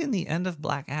 Was he in the end of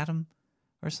Black Adam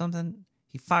or something?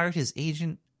 He fired his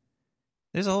agent.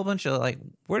 There's a whole bunch of, like,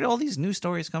 where did all these news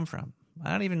stories come from?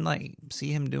 I don't even, like,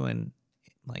 see him doing,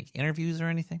 like, interviews or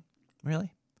anything.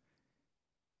 Really?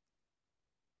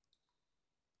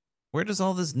 Where does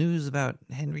all this news about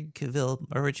Henry Cavill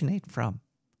originate from?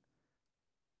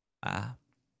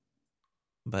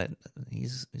 But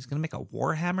he's going to make a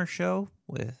Warhammer show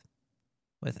with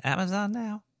Amazon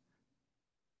now?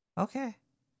 Okay.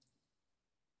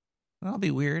 That'll be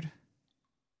weird.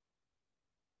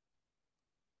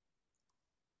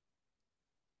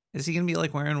 Is he going to be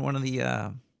like wearing one of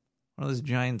those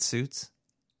giant suits?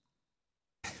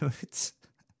 I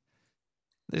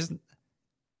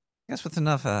guess with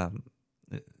enough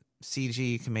CG,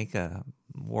 you can make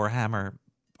Warhammer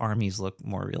armies look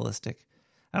more realistic.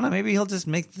 I don't know. Maybe he'll just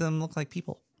make them look like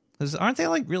people. Because aren't they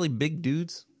like really big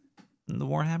dudes in the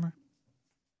Warhammer?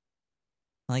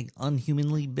 Like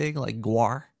unhumanly big, like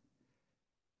Gwar.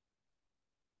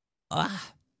 But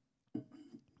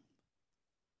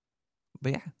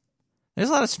yeah, there's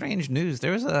a lot of strange news.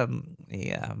 There was a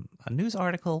news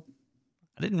article.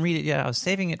 I didn't read it yet. I was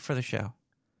saving it for the show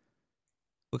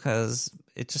because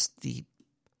it just, the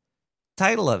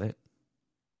title of it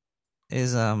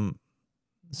is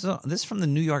so this is from the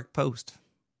New York Post.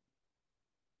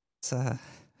 It's the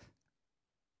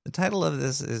title of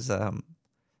this is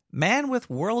Man with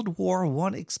World War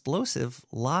I explosive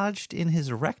lodged in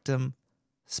his rectum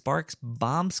sparks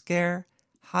bomb scare,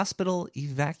 hospital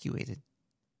evacuated.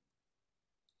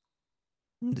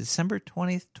 December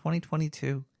 20th,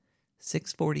 2022,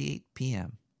 6:48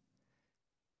 p.m.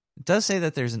 It does say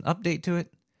that there's an update to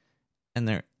it, and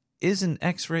there is an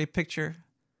X-ray picture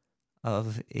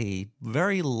of a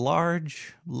very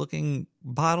large-looking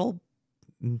bottle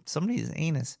in somebody's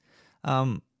anus.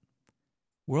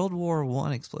 World War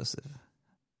I explosive.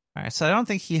 All right, so I don't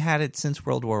think he had it since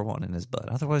World War I in his butt.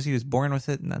 Otherwise, he was born with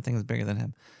it, and that thing is bigger than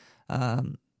him. Wow,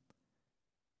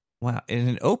 and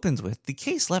it opens with, the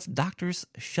case left doctors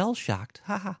shell-shocked.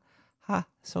 Ha, ha, ha,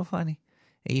 so funny.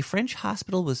 A French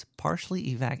hospital was partially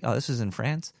evacuated. Oh, this is in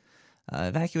France.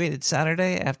 Evacuated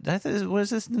Saturday after, what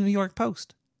is this, the New York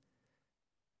Post?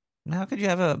 How could you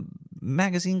have a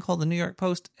magazine called the New York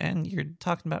Post and you're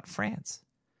talking about France?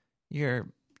 You're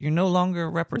no longer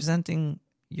representing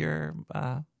your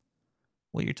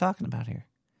what you're talking about here.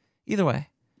 Either way,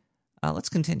 let's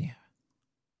continue.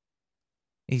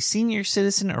 A senior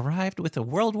citizen arrived with a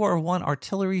World War I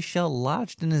artillery shell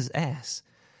lodged in his ass.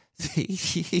 The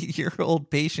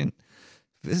 88-year-old patient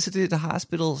visited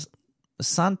hospital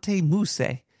Santé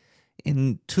Musée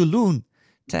in Toulon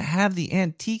to have the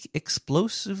antique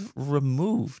explosive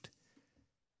removed,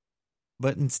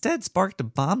 but instead sparked a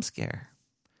bomb scare.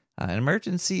 An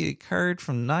emergency occurred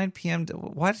from 9 p.m. to...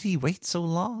 Why did he wait so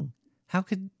long? How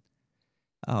could...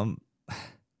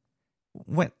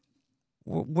 Where...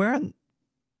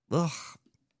 Ugh. I'm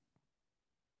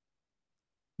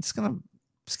just going to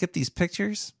skip these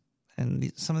pictures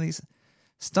and some of these.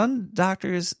 Stunned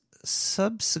doctors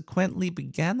subsequently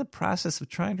began the process of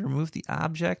trying to remove the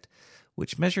object,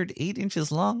 which measured 8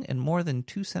 inches long and more than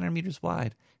 2 centimeters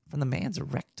wide, from the man's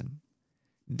rectum.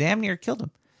 Damn near killed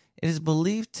him. It is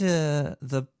believed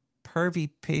the pervy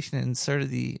patient inserted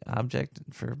the object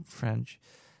for French.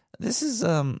 This is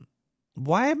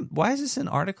why is this an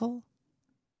article?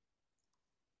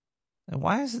 And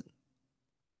why is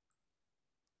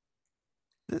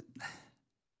it?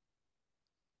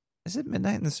 Is it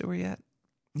midnight in the sewer yet?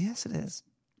 Yes, it is.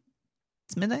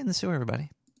 It's midnight in the sewer, everybody.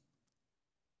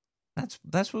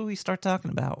 That's what we start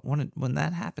talking about when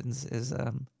that happens. Is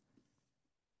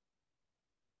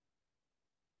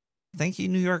thank you,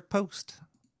 New York Post,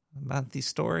 about the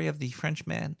story of the French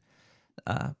man.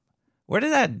 Where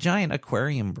did that giant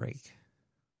aquarium break?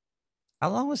 How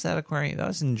long was that aquarium? That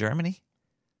was in Germany.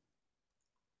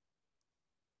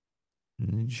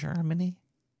 Germany.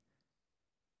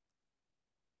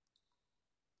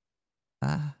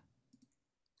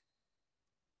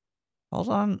 Hold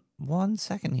on 1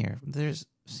 second here. There's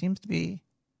seems to be,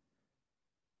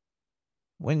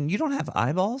 when you don't have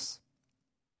eyeballs,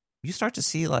 you start to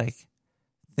see like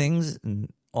things in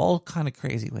all kind of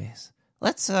crazy ways.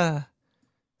 Let's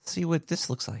see what this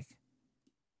looks like.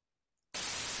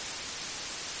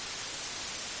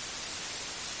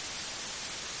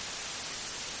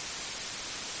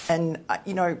 And,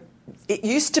 you know, it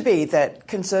used to be that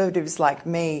conservatives like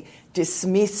me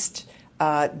dismissed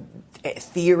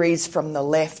theories from the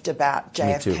left about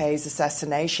JFK's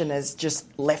assassination as just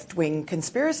left-wing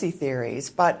conspiracy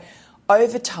theories. But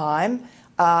over time,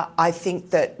 I think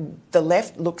that the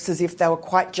left looks as if they were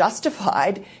quite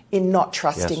justified in not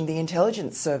trusting the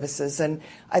intelligence services. And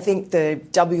I think the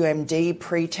WMD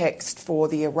pretext for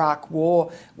the Iraq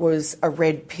War was a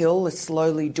red pill, a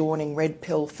slowly dawning red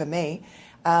pill for me.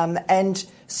 And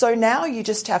so now you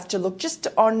just have to look just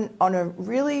on a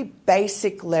really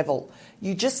basic level.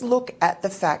 You just look at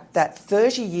the fact that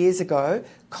 30 years ago,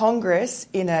 Congress,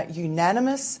 in a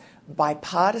unanimous,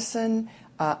 bipartisan,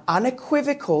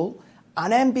 unequivocal,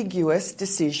 unambiguous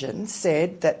decision,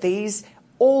 said that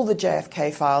all the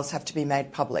JFK files have to be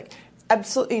made public.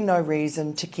 Absolutely no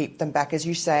reason to keep them back. As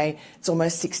you say, it's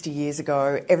almost 60 years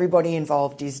ago. Everybody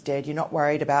involved is dead. You're not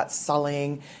worried about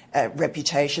sullying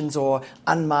reputations or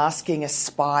unmasking a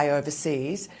spy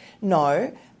overseas.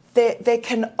 No, there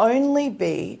can only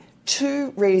be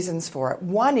two reasons for it.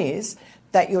 One is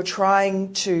that you're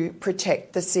trying to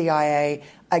protect the CIA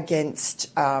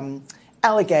against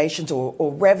allegations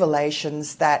or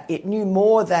revelations that it knew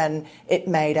more than it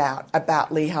made out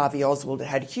about Lee Harvey Oswald. It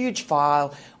had a huge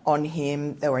file on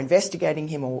him. They were investigating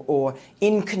him or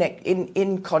in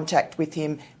contact with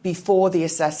him before the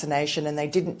assassination, and they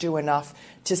didn't do enough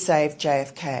to save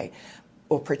JFK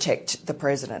or protect the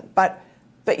president. But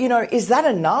you know, is that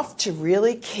enough to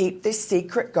really keep this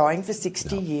secret going for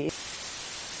 60 years?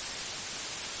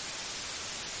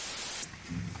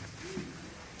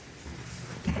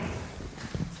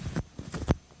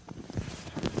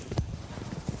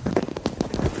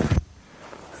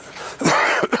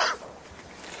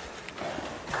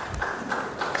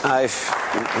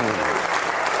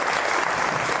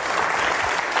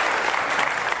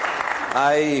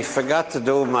 I forgot to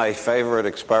do my favorite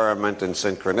experiment in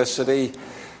synchronicity,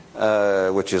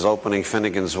 which is opening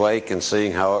Finnegan's Wake and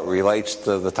seeing how it relates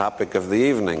to the topic of the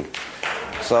evening.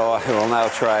 So I will now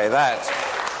try that.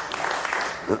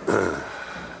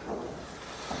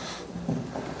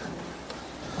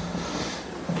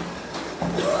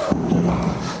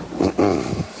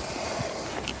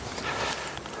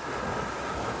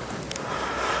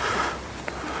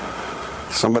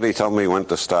 Somebody tell me when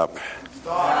to stop.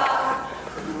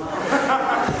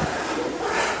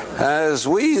 As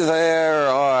we there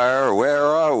are, where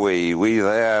are we? We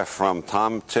there from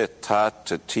tom tit tot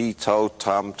to tito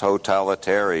tom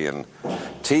totalitarian.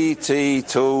 TT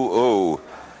to oo,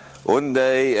 unde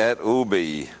et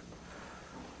ubi.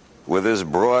 With his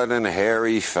broad and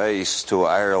hairy face to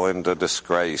Ireland a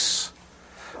disgrace.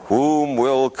 Whom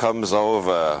will comes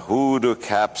over, who do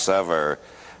caps ever?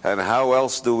 And how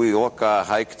else do we look a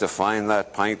hike to find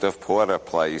that pint of porter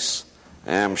place?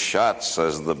 Am shot,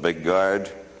 says the big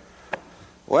guard.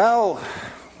 Well,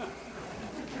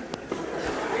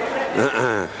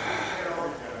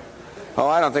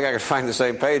 I don't think I could find the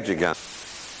same page again.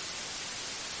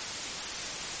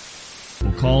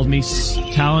 Called me,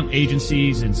 talent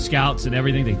agencies and scouts and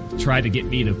everything. They tried to get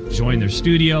me to join their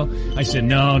studio. I said,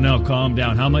 no, calm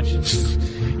down. How much?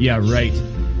 Yeah, right.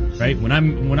 Right? When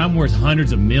I'm worth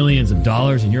hundreds of millions of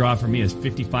dollars and you're offering me a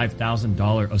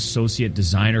 $55,000 associate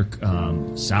designer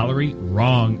salary,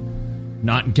 wrong.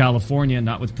 Not in California,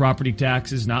 not with property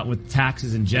taxes, not with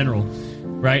taxes in general,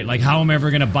 right? Like, how am I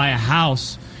ever going to buy a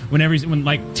house when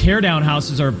like teardown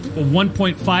houses are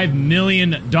 $1.5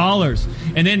 million,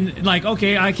 and then like,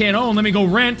 okay, I can't own, let me go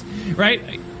rent,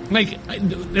 right? Like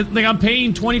I'm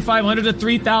paying $2,500 to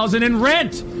 $3,000 in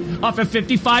rent off a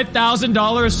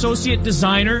 $55,000 associate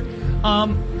designer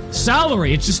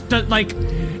salary. It's just like,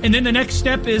 and then the next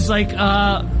step is like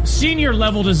senior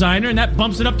level designer, and that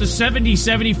bumps it up to 70,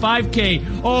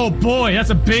 75K. Oh boy,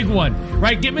 that's a big one,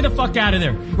 right? Get me the fuck out of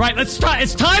there, right? Let's try.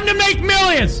 It's time to make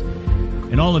millions.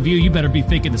 And all of you better be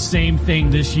thinking the same thing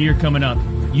this year coming up.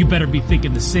 You better be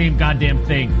thinking the same goddamn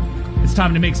thing. It's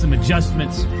time to make some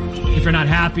adjustments if you're not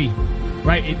happy,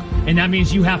 right? And that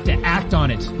means you have to act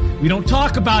on it. We don't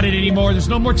talk about it anymore. There's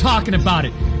no more talking about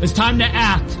it. It's time to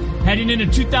act. Heading into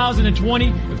 2020,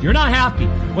 if you're not happy,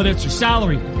 whether it's your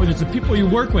salary, whether it's the people you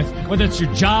work with, whether it's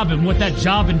your job and what that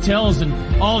job entails and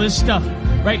all this stuff,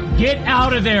 right? Get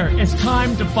out of there. It's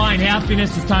time to find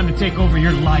happiness. It's time to take over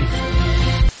your life.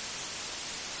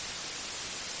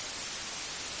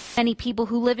 Many people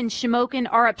who live in Shamokin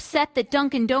are upset that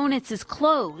Dunkin' Donuts is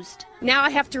closed. Now I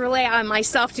have to rely on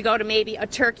myself to go to maybe a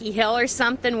Turkey Hill or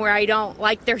something where I don't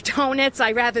like their donuts.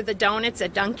 I rather the donuts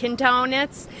at Dunkin'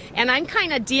 Donuts. And I'm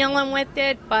kind of dealing with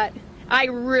it, but I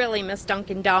really miss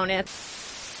Dunkin' Donuts.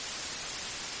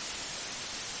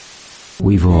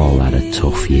 We've all had a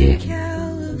tough year.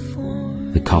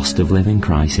 The cost of living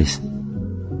crisis.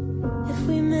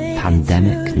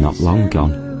 Pandemic not long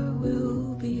gone.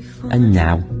 And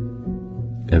now,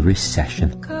 a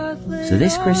recession. So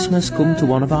this Christmas, come to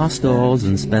one of our stores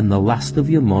and spend the last of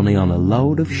your money on a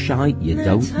load of shite you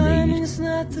don't need.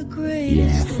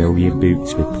 Yeah, fill your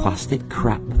boots with plastic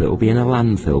crap that will be in a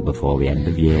landfill before the end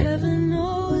of year.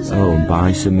 Oh, and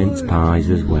buy some mince pies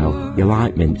as well. You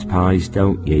like mince pies,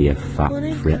 don't you, you fat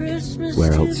frick?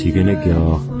 Where else you gonna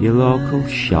go? Your local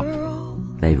shop.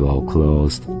 They've all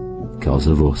closed. Because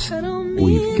of us.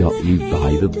 We've got you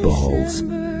by the balls.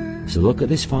 So look at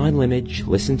this final image,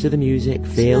 listen to the music,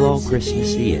 feel all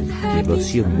Christmassy and give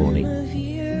us your money.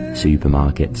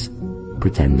 Supermarkets.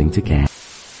 Pretending to care.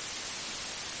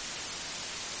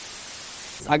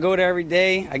 I go there every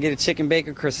day. I get a chicken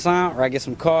bacon croissant, or I get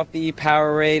some coffee,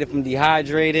 Powerade if I'm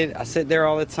dehydrated. I sit there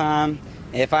all the time.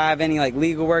 If I have any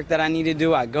legal work that I need to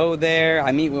do, I go there.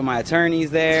 I meet with my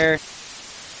attorneys there.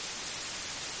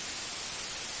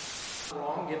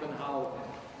 Wrong, given how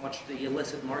much the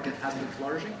illicit market has been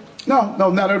flourishing? No,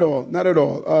 not at all. Not at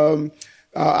all.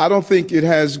 I don't think it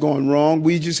has gone wrong.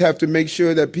 We just have to make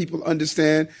sure that people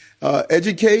understand,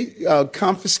 educate,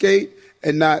 confiscate,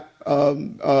 and not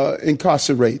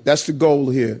incarcerate. That's the goal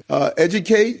here.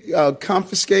 Educate,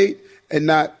 confiscate, and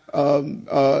not incarcerate. Educate,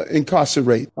 confiscate, and not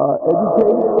incarcerate.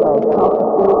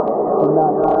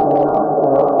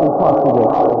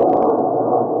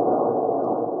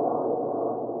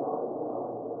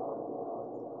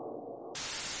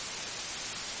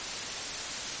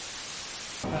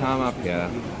 Come up here.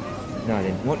 Now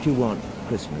then, what do you want for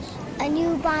Christmas? A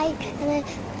new bike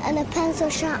and a pencil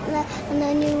sharpener and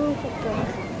a new book.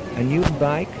 A new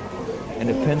bike and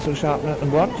a pencil sharpener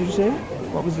and what did you say?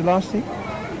 What was the last thing?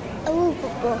 A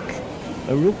Rupert book.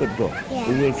 A Rupert book? Yeah.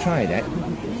 We will try that.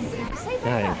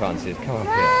 Now then, Francis, come up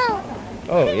No. here.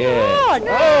 Oh, yeah.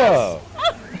 No.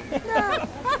 Oh!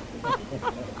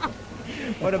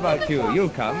 What about you? You'll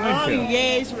come, won't you? Oh,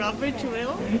 yes, Robert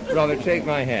will. Robert, shake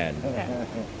my hand.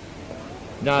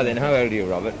 Now then, how old are you,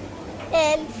 Robert?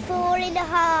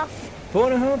 4.5.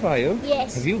 4.5, are you?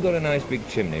 Yes. Have you got a nice big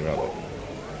chimney, Robert?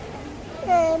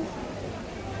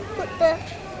 But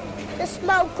the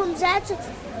smoke comes out of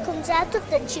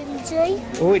the chimney.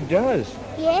 Oh, it does?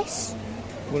 Yes.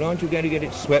 Well, aren't you going to get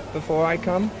it swept before I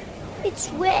come? It's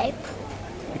wet.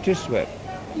 It is swept.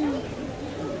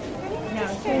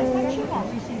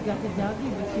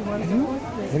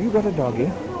 Have you got a doggy?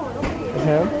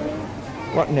 No?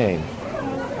 What name?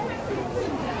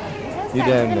 You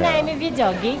don't know. The name of your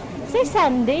doggy? Say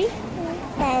Sandy.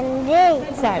 Sandy.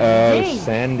 Sandy. Oh,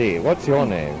 Sandy. What's your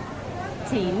name?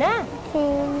 Tina.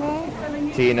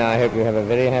 Tina, I hope you have a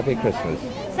very happy Christmas.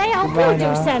 Say, I'll Goodbye build you,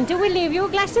 now. Santa. We'll leave you a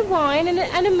glass of wine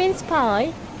and a mince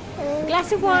pie. A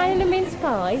glass of wine and a mince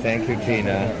pie. Thank you,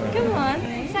 Tina. Come on.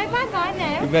 Say bye-bye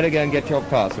now. You better go and get your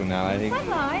parcel now, I think.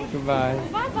 Bye-bye. Goodbye.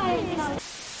 Bye-bye.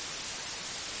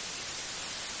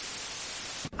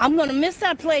 I'm going to miss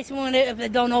that place if they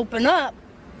don't open up.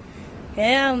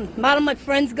 Yeah, a lot of my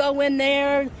friends go in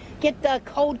there, get the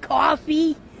cold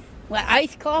coffee. Well,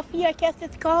 iced coffee, I guess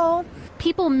it's called.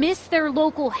 People miss their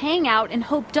local hangout and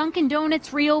hope Dunkin'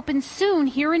 Donuts reopens soon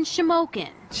here in Shamokin.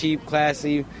 Cheap,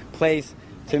 classy place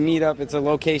to meet up. It's a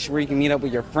location where you can meet up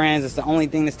with your friends. It's the only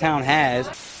thing this town has.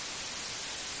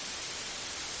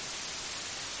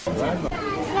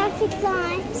 Traffic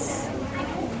lights.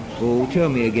 Oh, tell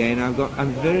me again.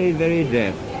 I'm very, very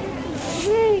deaf.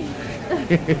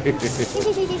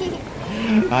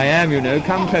 I am, you know.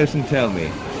 Come close and tell me.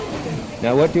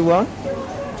 Now, what do you want?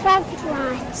 Traffic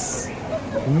lights.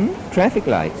 Traffic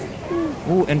lights?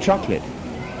 Oh, and chocolate.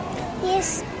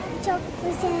 Yes,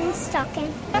 chocolate in a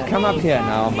stocking. Come up here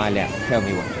now on my left. Tell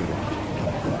me what you want.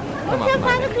 Come up,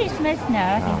 my left. Christmas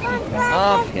now.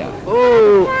 Up here.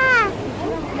 Oh!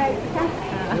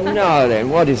 Now then,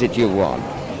 what is it you want?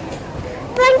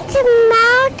 Want a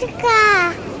motor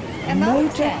car. A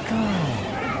motor car?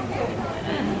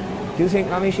 Do you think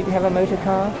Mummy should have a motor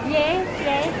car? Yes,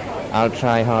 yes. I'll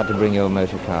try hard to bring you a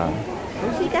motor car.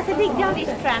 She got a big jolly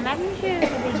pram, haven't you? A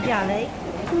big jolly.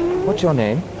 What's your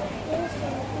name?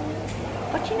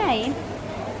 What's your name?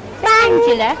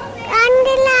 Angela.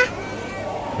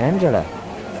 Angela.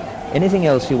 Anything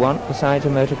else you want besides a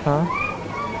motor car?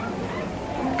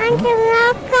 And a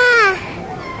car.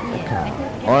 A car.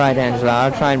 All right, Angela,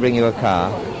 I'll try and bring you a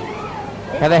car.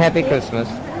 Have a happy Christmas.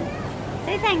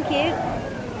 Say thank you.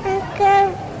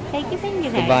 Uncle. Take your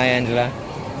fingers out. Goodbye, Angela.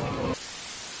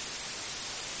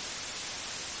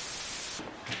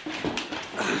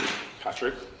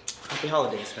 Patrick. Happy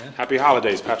holidays, man. Happy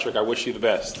holidays, Patrick. I wish you the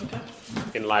best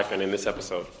in life and in this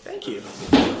episode. Thank you.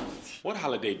 What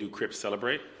holiday do Crips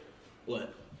celebrate?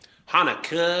 What?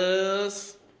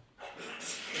 Hanukkahs.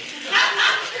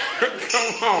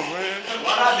 Come on, man.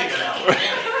 Why not think of that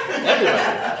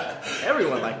one?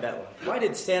 Everyone liked that one. Why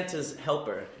did Santa's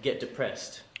helper get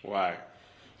depressed? Why?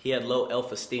 He had low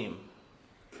self-esteem.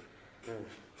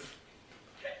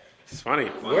 It's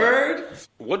funny. Word?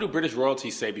 What do British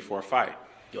royalty say before a fight?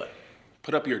 What?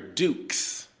 Put up your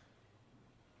dukes.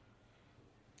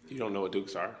 You don't know what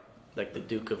dukes are? Like the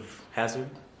Duke of Hazzard?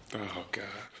 Oh, God.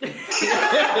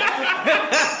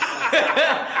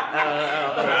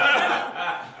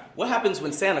 What happens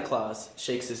when Santa Claus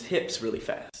shakes his hips really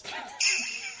fast?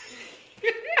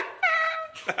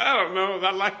 I don't know.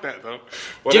 I like that, though.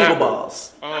 Jingle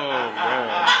balls. Oh, man.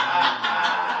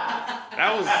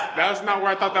 That was not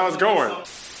where I thought that was going.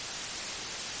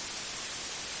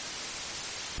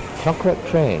 Clockwork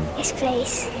train. Yes,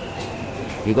 please.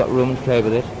 You got room to play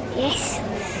with it? Yes.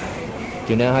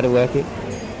 Do you know how to work it?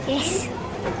 Yes.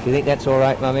 Do you think that's all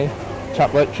right, Mummy?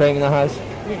 Clockwork train in the house?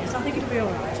 Yes, I think it'll be all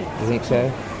right. Do you think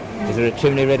so? Is there a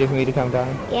chimney ready for me to come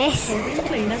down? Yes.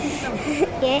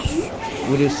 Yes.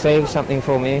 Will you save something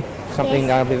for me? Something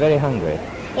Yes. I'll be very hungry.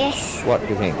 Yes. What do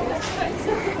you think?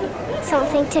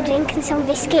 Something to drink and some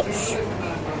biscuits.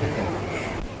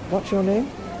 What's your name?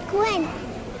 Gwen.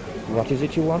 What is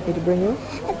it you want me to bring you?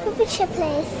 A puppet show,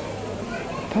 please.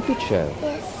 Puppet show.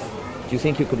 Yes. Do you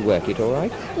think you could work it all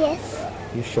right? Yes.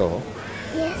 You sure?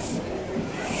 Yes.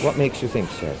 What makes you think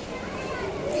so?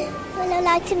 Well, I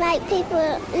like to make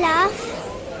people laugh.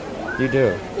 You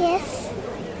do? Yes.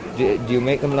 Do you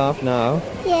make them laugh now?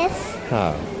 Yes.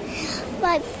 How?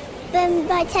 By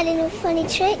telling them funny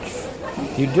tricks.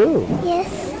 You do? Yes.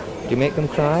 Do you make them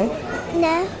cry?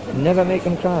 No. Never make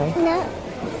them cry? No.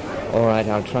 All right,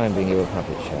 I'll try and bring you a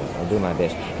puppet show. I'll do my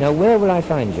best. Now, where will I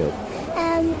find you?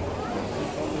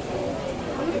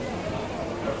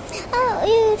 Oh,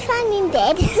 you find me in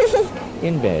bed.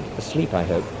 In bed, asleep, I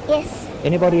hope. Yes.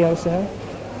 Anybody else there?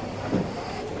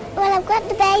 Well, I've got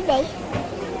the baby.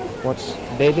 What's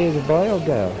baby? Is a boy or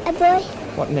girl? A boy.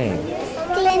 What name?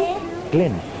 Glenn.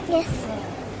 Glenn. Yes.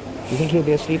 Do you think he'll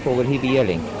be asleep or will he be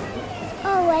yelling?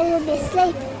 Oh, well, he'll be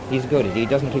asleep. He's good. He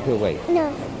doesn't keep you awake.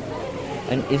 No.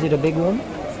 And is it a big room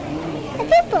A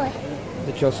big boy.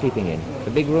 that you're sleeping in? A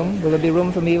big room? Will there be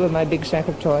room for me with my big sack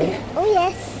of toys? Oh,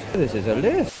 yes. This is a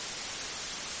list.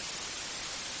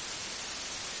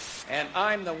 And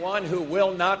I'm the one who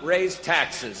will not raise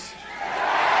taxes.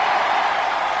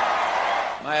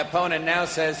 My opponent now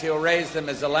says he'll raise them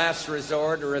as a last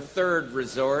resort or a third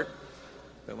resort.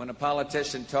 But when a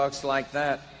politician talks like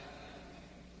that,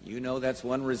 you know that's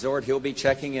one resort he'll be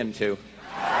checking into.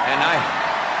 And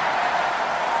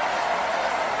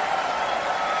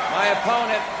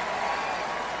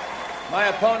my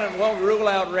opponent won't rule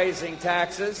out raising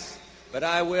taxes, but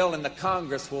I will, and the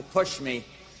Congress will push me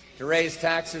to raise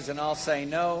taxes, and I'll say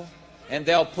no, and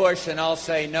they'll push, and I'll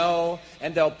say no,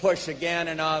 and they'll push again,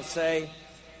 and I'll say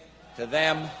to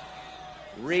them,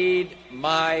 read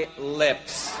my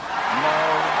lips. No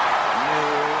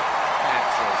new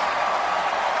taxes.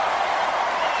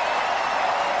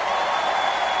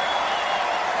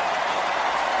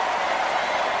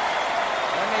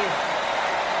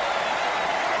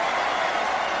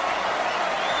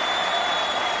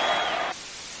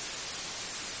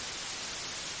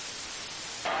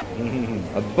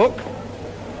 A book?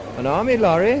 An army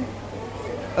lorry?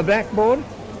 A blackboard?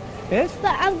 Yes?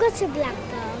 But I've got a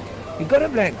blackboard. You've got a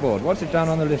blackboard. What's it down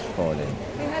on the list for then?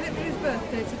 We had it for his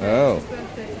birthday today. Oh. His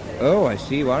birthday today. Oh, I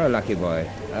see. You are a lucky boy.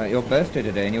 Your birthday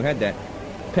today, and you had that.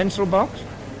 Pencil box?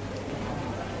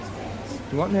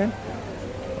 What then?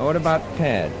 Oh, what about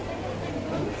pad?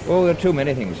 Oh, there are too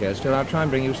many things here. Still, I'll try and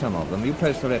bring you some of them. You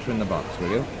post the letter in the box, will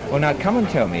you? Well, now, come and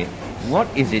tell me, what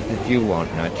is it that you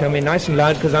want? Now, tell me nice and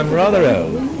loud, because I'm rather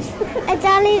old. A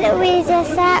dolly that wears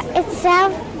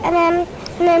itself and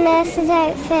a nurse's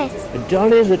outfit. A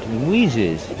dolly that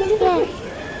wheezes. Yes.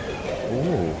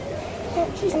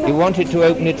 Oh. You want it to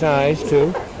open its eyes,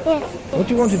 too? Yes. What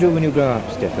do you want to do when you grow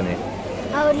up, Stephanie?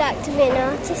 I would like to be an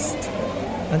artist.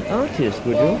 An artist,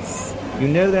 would Yes. you?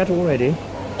 You know that already?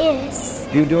 Yes.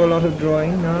 Do you do a lot of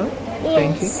drawing now?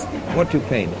 Yes. Painting? What do you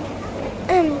paint?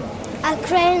 I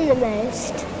crayon the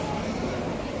most.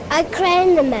 I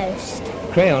crayon the most.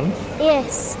 Crayons?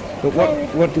 Yes. But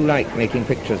what do you like making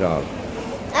pictures of?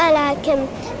 I like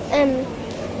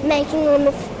making on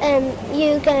the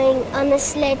you going on the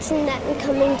sleds and that and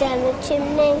coming down the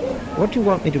chimney. What do you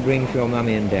want me to bring for your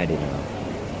mummy and daddy now?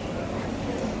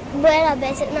 Well, I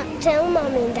better not tell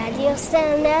Mummy and Daddy, or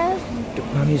they'll know.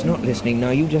 Mummy's not listening now.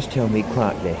 You just tell me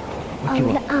quietly. What do you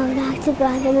want? I would like to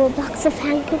buy them a box of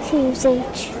handkerchiefs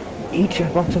each. Each a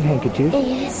box of handkerchiefs?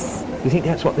 Yes. You think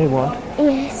that's what they want?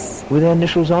 Yes. With their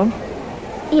initials on?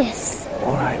 Yes.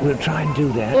 All right, we'll try and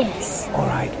do that. Yes. All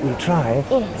right, we'll try.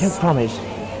 Yes. Don't promise.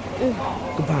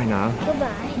 Mm. Goodbye now.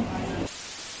 Goodbye.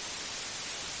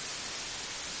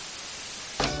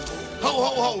 Ho,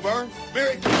 ho, ho, Vern.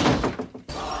 Merry...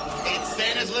 It's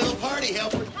Santa's little party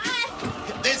helper.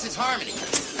 This is Harmony.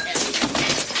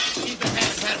 She's been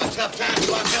having kind of a tough time,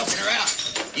 so I'm helping her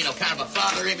out. You know, kind of a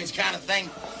father image kind of thing.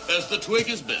 As the twig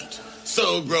is bent,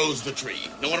 so grows the tree.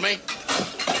 Know what I mean?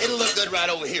 It'll look good right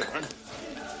over here, Vern.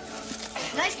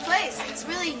 Nice place. It's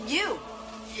really you.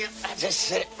 Yep, I just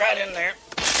set it right in there.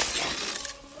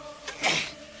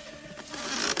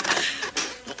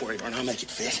 Don't worry, Vern, I'll make it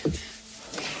fit.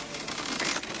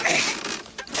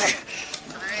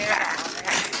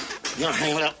 You know,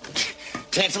 hang up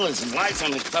tinsel and some lights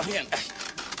on this puppy and...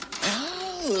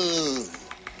 Oh.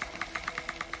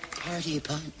 Party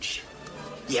punch.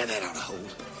 Yeah, that ought to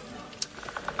hold.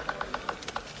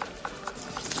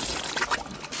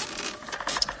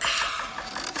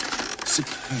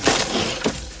 Superb.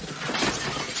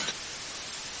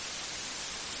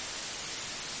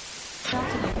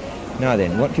 Now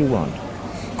then, what do you want?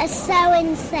 A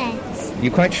sewing set. You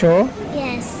quite sure?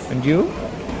 Yes. And you?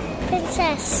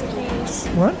 Princess, please.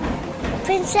 What?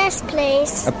 Princess,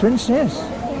 please. A princess?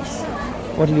 Yes.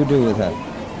 What do you do with her?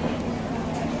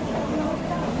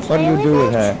 What do you do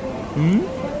with her? Hmm?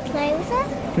 Play with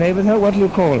her? Play with her? What do you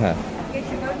call her?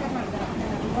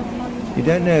 You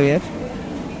don't know yet?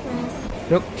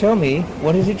 Look, tell me,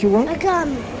 what is it you want? A gun.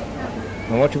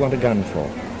 And what do you want a gun for?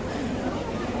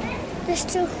 Just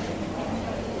to...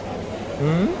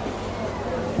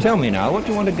 Hmm? Tell me now, what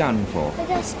do you want a gun for?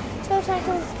 Because so I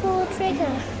can pull the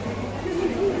trigger.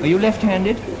 Are you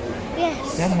left-handed?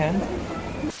 Yes. That hand?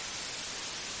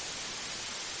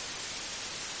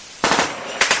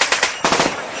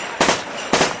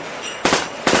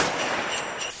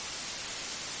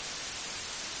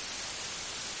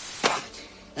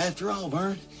 After all,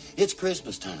 Vern, it's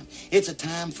Christmas time. It's a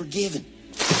time for giving.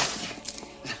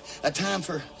 A time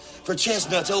for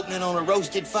chestnuts opening on a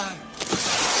roasted fire.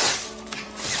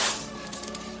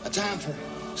 A time for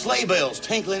sleigh bells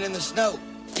tinkling in the snow.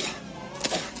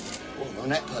 Boy, Vern,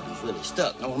 that puppy's really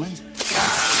stuck, know what I mean?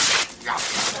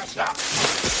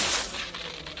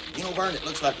 You know, Vern, it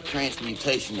looks like a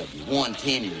transmutation of your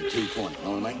 110 and your 220,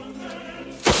 know what I mean?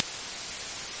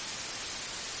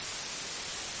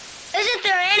 Isn't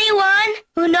there anyone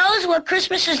who knows what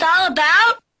Christmas is all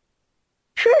about?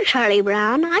 Sure, Charlie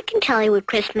Brown. I can tell you what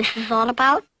Christmas is all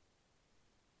about.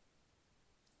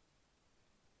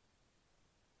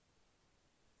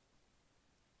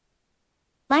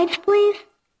 Lights, please.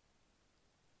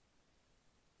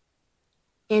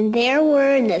 And there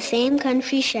were in the same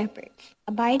country shepherds,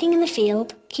 abiding in the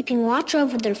field, keeping watch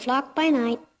over their flock by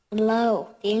night. And lo,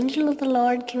 the angel of the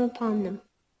Lord came upon them.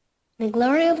 And the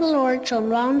glory of the Lord shone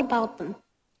round about them.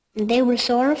 And they were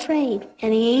sore afraid.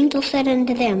 And the angel said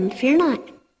unto them, Fear not.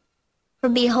 For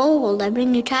behold, I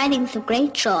bring you tidings of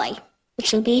great joy, which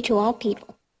shall be to all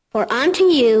people. For unto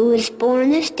you is born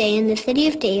this day in the city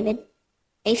of David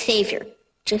a Savior,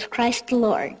 which is Christ the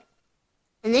Lord.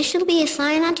 And this shall be a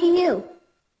sign unto you.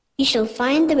 Ye shall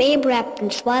find the babe wrapped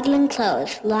in swaddling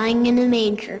clothes, lying in a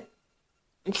manger.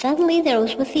 And suddenly there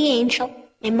was with the angel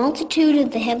a multitude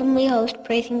of the heavenly host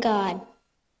praising God,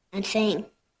 and saying,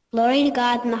 Glory to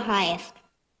God in the highest,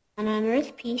 and on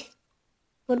earth peace,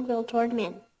 goodwill toward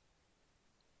men.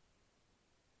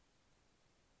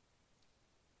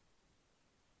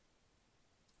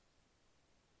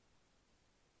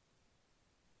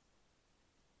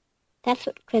 That's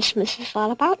what Christmas is all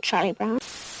about, Charlie Brown.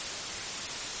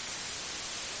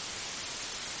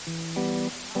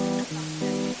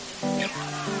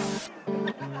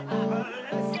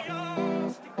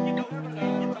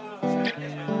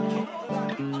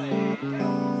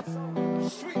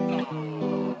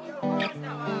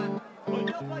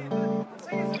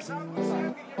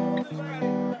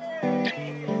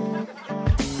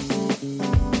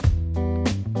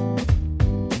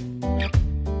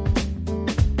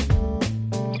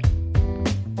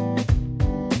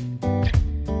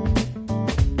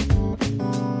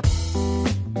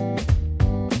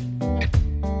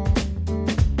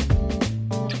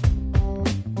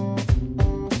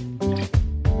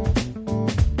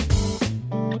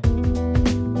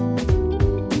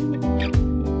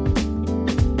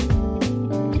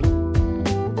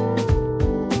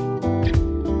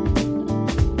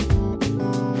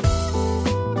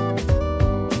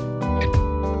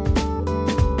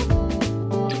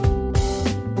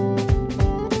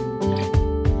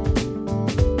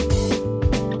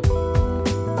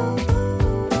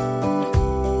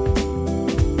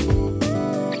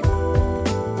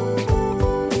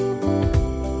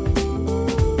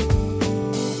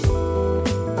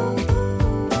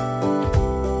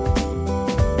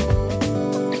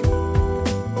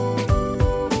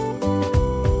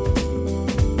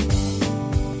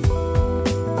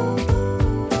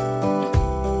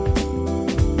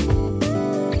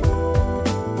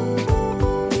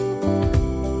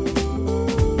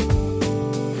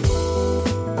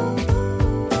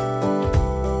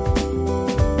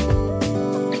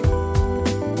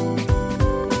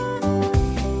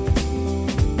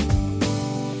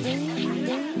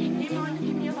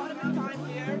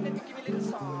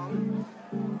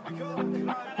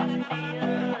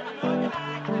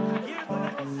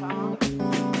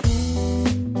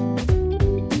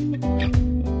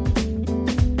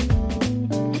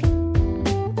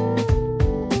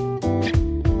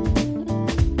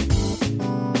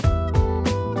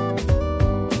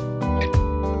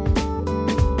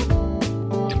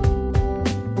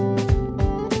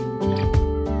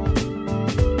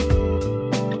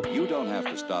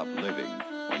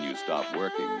 stop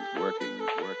working.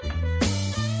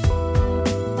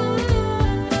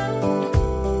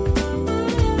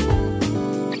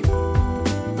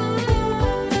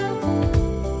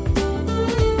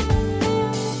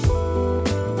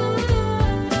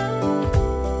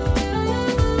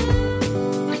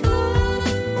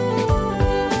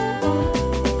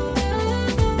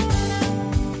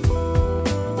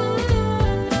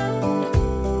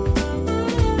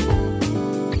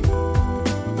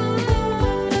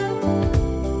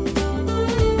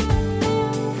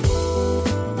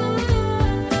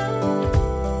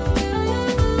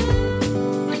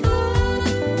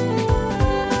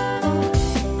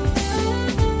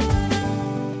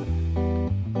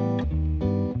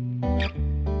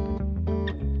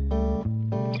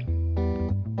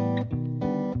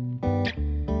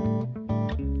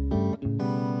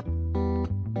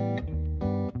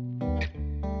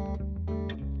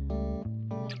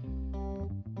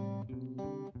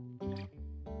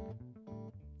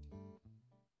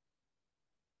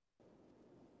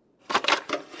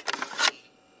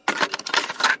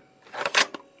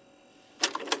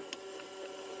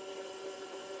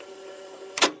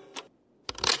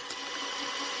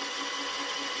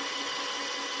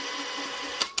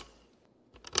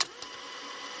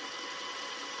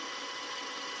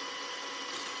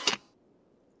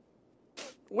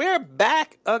 We're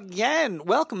back again.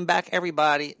 Welcome back,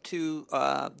 everybody, to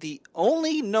the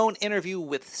only known interview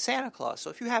with Santa Claus. So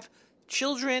if you have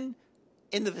children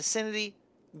in the vicinity,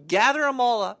 gather them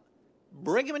all up,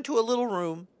 bring them into a little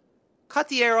room, cut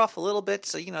the air off a little bit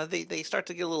so, you know, they start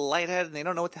to get a little lightheaded and they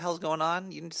don't know what the hell's going on.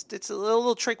 It's a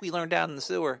little trick we learned down in the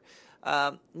sewer.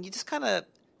 You just kind of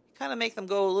make them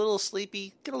go a little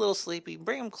sleepy, get a little sleepy,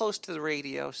 bring them close to the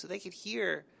radio so they could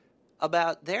hear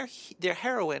about their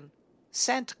heroine,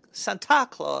 Santa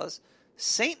Claus,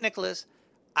 St. Nicholas.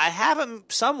 I have him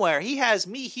somewhere. He has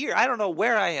me here. I don't know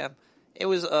where I am. It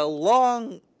was a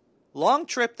long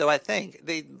trip, though, I think.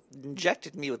 They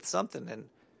injected me with something, and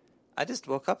I just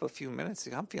woke up a few minutes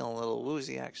ago. I'm feeling a little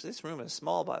woozy, actually. This room is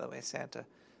small, by the way, Santa.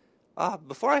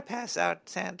 Before I pass out,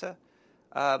 Santa,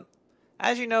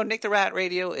 as you know, Nick the Rat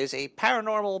Radio is a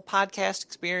paranormal podcast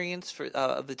experience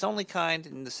of its only kind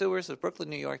in the sewers of Brooklyn,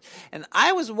 New York. And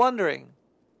I was wondering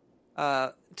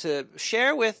to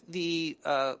share with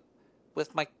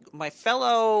my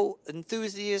fellow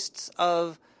enthusiasts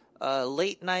of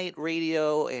late night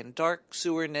radio and dark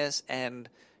sewerness and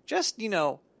just, you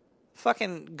know,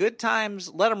 fucking good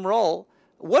times, let them roll.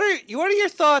 What are your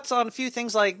thoughts on a few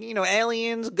things like, you know,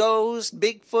 aliens, ghosts,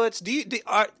 Bigfoots?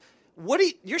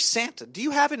 You're Santa. Do you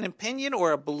have an opinion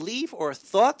or a belief or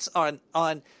thoughts on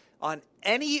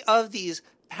any of these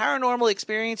paranormal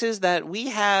experiences that we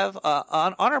have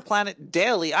on our planet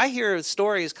daily? I hear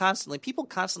stories constantly. People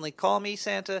constantly call me,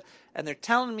 Santa, and they're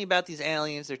telling me about these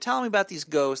aliens. They're telling me about these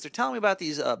ghosts. They're telling me about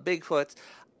these Bigfoots.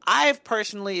 I've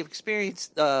personally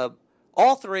experienced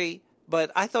all three,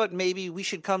 but I thought maybe we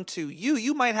should come to you.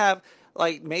 You might have,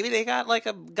 like, maybe they got like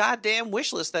a goddamn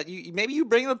wish list that maybe you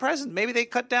bring them a present. Maybe they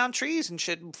cut down trees and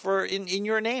shit in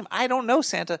your name. I don't know,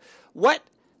 Santa. What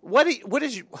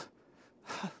is you?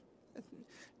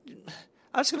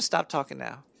 I'm just going to stop talking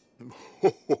now.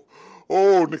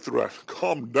 Oh, Nick the Rat,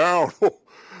 calm down.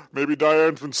 Maybe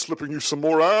Diane's been slipping you some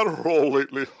more Adderall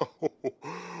lately.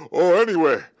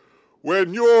 Anyway,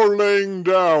 when you're laying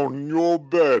down in your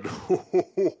bed,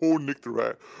 Nick the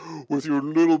Rat, with your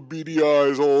little beady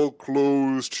eyes all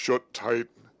closed shut tight,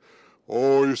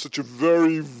 oh, you're such a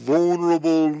very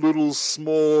vulnerable little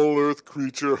small earth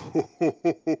creature,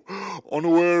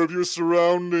 unaware of your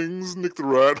surroundings, Nick the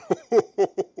Rat.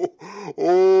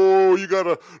 Oh, you got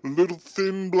a little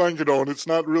thin blanket on. It's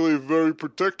not really very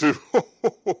protective.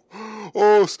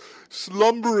 Oh,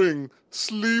 sleeping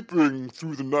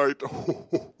through the night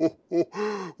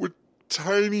with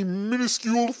tiny,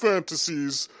 minuscule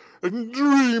fantasies and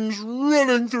dreams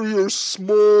running through your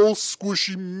small,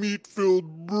 squishy,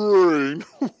 meat-filled brain.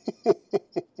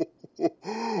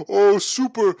 Oh,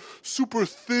 super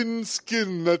thin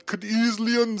skin that could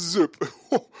easily unzip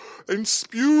and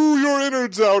spew your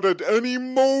innards out at any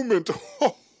moment.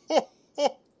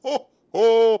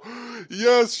 Oh,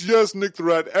 yes, Nick the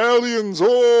Rat, aliens,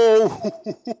 oh,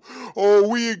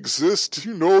 we exist.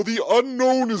 You know, the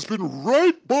unknown has been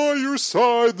right by your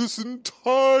side this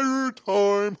entire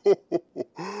time.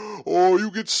 Oh,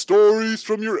 you get stories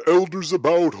from your elders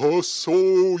about us.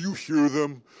 Oh, you hear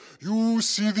them. You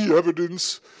see the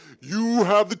evidence. You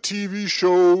have the TV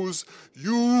shows.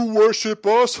 You worship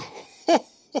us.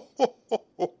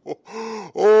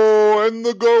 Oh, and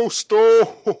the ghost,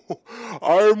 oh,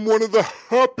 I'm one of the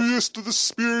happiest of the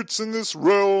spirits in this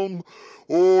realm.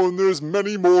 Oh, and there's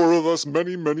many more of us,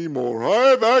 many, many more. I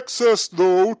have access,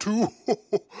 though, to,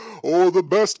 oh, the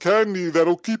best candy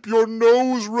that'll keep your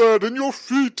nose red and your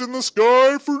feet in the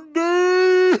sky for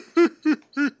days.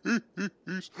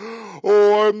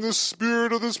 Oh, I'm the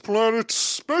spirit of this planet,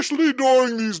 especially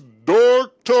during these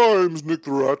dark times, Nick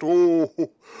the Rat. Oh,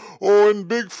 and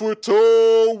Bigfoot,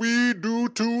 oh, we do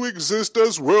too exist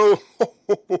as well.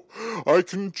 I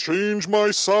can change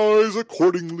my size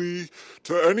accordingly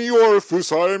to any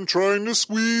orifice I am trying to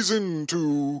squeeze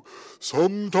into.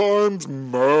 Sometimes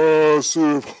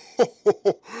massive,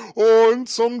 oh, and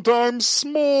sometimes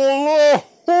small.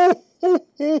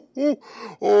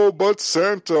 Oh, but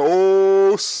Santa,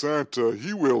 oh, Santa,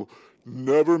 he will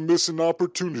never miss an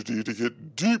opportunity to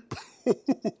get deep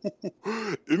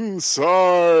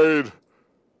inside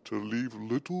to leave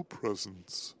little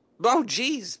presents. Oh,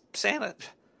 geez, Santa,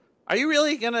 are you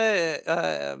really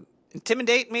gonna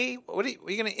intimidate me? What are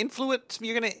you gonna influence me?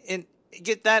 You're gonna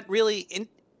get that really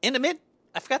intimate?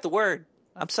 I forgot the word.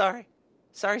 I'm sorry.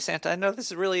 Sorry, Santa. I know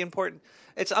this is really important.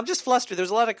 I'm just flustered. There's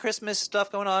a lot of Christmas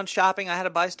stuff going on, shopping. I had to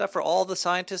buy stuff for all the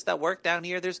scientists that work down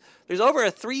here. There's over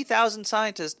 3,000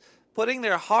 scientists putting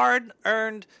their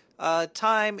hard-earned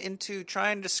time into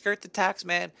trying to skirt the tax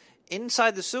man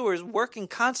inside the sewers, working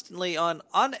constantly on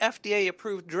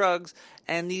un-FDA-approved drugs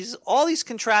and all these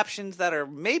contraptions that are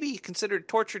maybe considered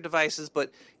torture devices,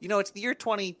 but, it's the year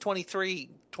 2023,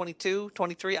 22,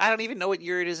 23. I don't even know what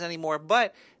year it is anymore,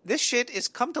 but this shit is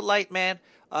come to light, man.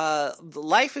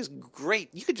 Life is great.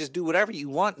 You could just do whatever you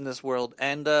want in this world.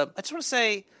 And I just want to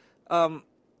say,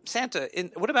 Santa,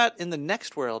 what about in the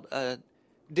next world?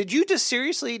 Did you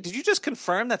just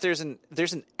confirm that there's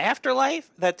an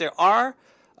afterlife, that there are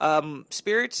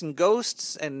spirits and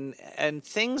ghosts and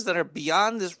things that are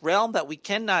beyond this realm that we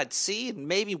cannot see and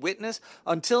maybe witness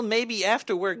until maybe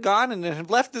after we're gone and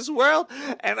have left this world?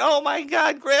 And oh my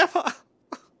God, Grandma.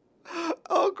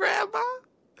 Oh, Grandma.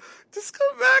 Just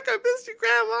come back. I missed you,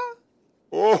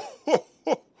 Grandma.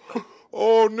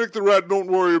 Oh, Nick the Rat, don't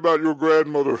worry about your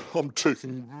grandmother. I'm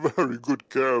taking very good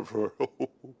care of her.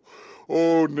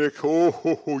 Oh, Nick,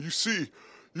 you see,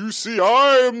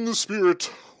 I am the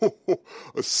spirit.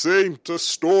 A saint, a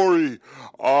story.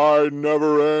 I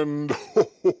never end.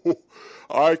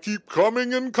 I keep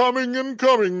coming and coming and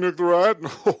coming, Nick the Rat.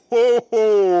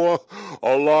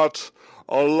 A lot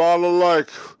alike.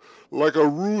 Like a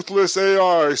ruthless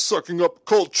AI sucking up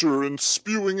culture and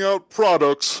spewing out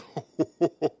products.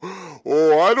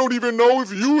 Oh, I don't even know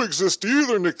if you exist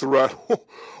either, Nick the Rat.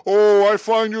 Oh, I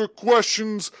find your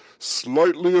questions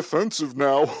slightly offensive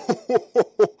now.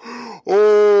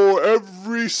 Oh,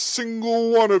 every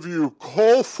single one of you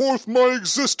call forth my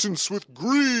existence with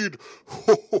greed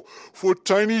for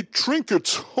tiny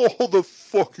trinkets all the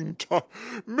fucking time.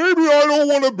 Maybe I don't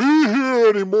want to be here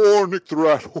anymore, Nick the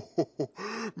Rat.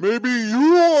 Maybe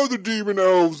you are the demon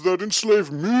elves that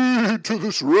enslaved me to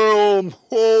this realm.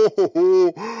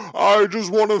 I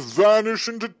just want to vanish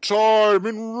into time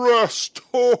and rest.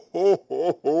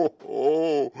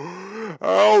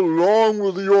 How long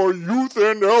will your youth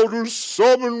and elders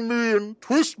summon me and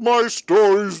twist my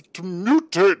stories to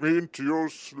mutate me into your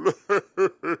slave?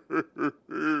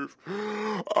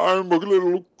 I'm a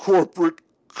little corporate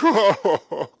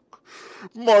cock.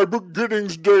 My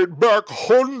beginnings date back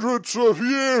hundreds of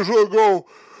years ago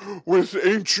with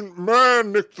ancient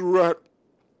man, Nick the Rat.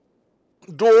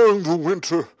 During the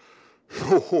winter,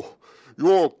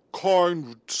 your kind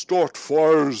would start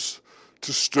fires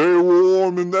to stay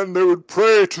warm, and then they would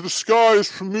pray to the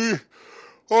skies for me.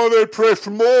 Oh, they'd pray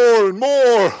for more and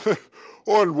more.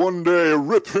 And one day, a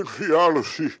rip in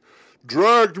reality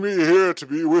dragged me here to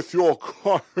be with your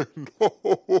kind.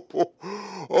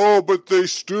 Oh, but they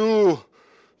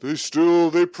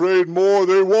prayed more,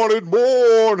 they wanted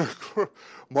more.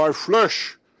 My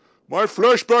flesh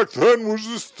back then was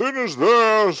as thin as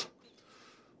theirs.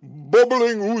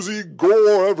 Bubbling oozy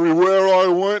gore everywhere I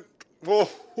went. Oh,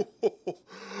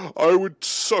 I would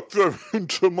suck them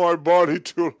into my body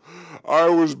till I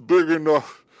was big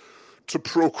enough to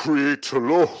procreate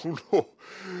alone.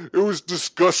 It was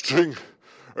disgusting.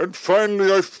 And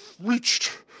finally I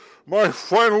reached my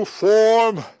final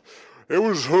form. It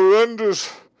was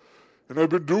horrendous. And I've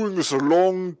been doing this a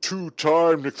long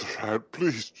time, Nick the Rat.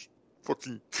 Please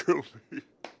fucking kill me.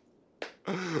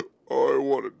 Oh, I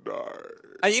want to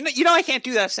die. You know I can't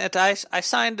do that, Santa. I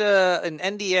signed an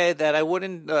NDA that I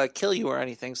wouldn't kill you or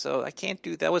anything, so I can't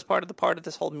do that. That was part of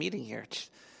this whole meeting here.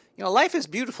 Life is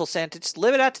beautiful, Santa. Just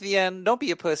live it out to the end. Don't be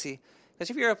a pussy. Because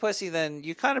if you're a pussy, then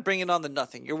you kind of bring it on the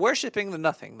nothing. You're worshiping the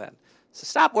nothing then. So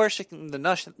stop worshiping the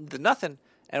nothing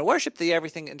and worship the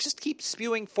everything, and just keep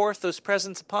spewing forth those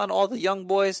presents upon all the young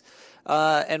boys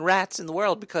and rats in the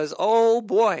world, because, oh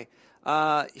boy.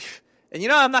 And you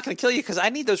know, I'm not going to kill you because I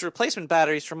need those replacement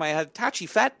batteries for my Hitachi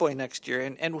Fat Boy next year.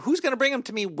 And who's going to bring them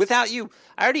to me without you?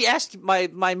 I already asked my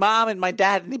mom and my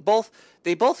dad, and they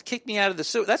both kicked me out of the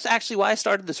suit. That's actually why I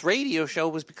started this radio show,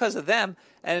 was because of them.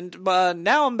 And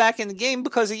now I'm back in the game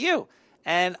because of you.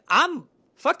 And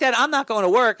fuck that. I'm not going to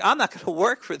work. I'm not going to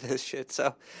work for this shit.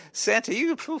 So, Santa,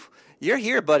 you're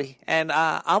here, buddy. And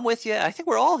I'm with you. I think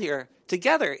we're all here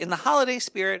together in the holiday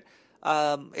spirit.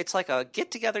 It's like a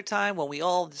get-together time when we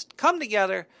all just come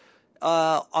together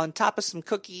on top of some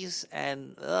cookies.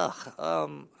 And,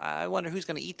 I wonder who's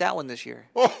going to eat that one this year.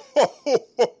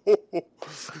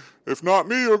 If not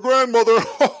me, your grandmother.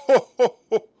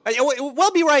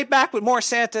 We'll be right back with more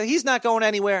Santa. He's not going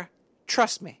anywhere.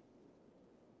 Trust me.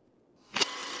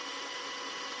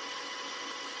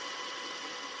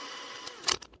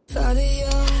 Father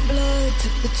young blood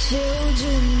took the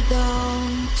children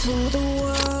down to the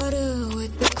water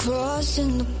with the cross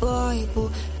and the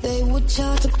Bible. They were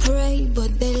taught to pray,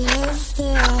 but they left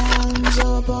their hands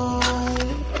up high.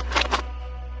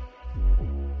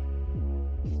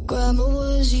 Grandma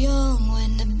was young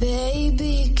when the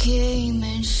baby came,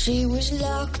 and she was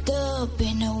locked up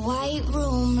in a white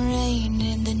room rain,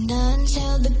 and the nuns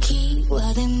held the key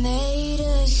while they made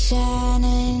her sign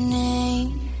her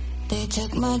name. They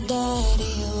took my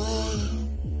daddy away.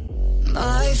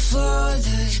 My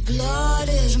father's blood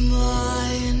is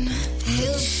mine.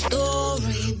 His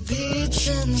story beats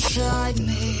inside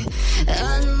me,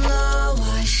 and now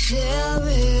I share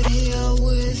it here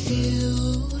with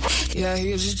you. Yeah,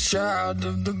 he's a child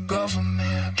of the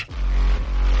government.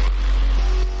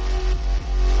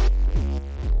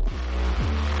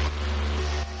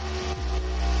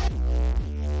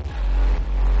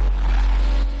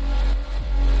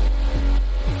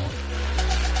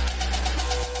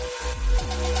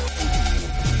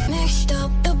 Mixed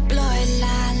up the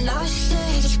bloodline, lost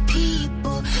its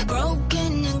people,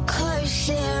 broken and cursed,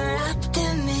 wrapped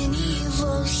them in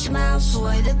evil. Smile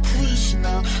for the priest,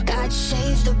 no, God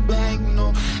save the bag,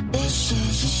 no. This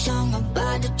is a song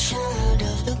about a child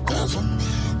of the government.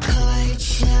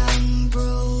 Cuts and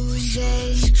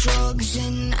bruises, drugs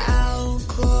and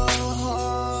alcoholic.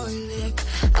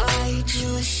 I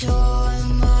just saw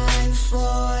my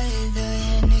father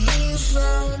and he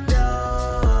fell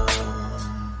down.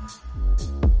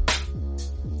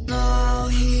 Now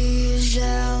he's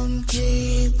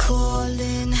empty,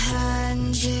 calling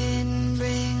hands in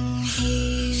ring.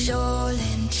 He's all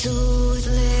in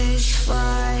toothless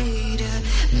fighter,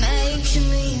 makes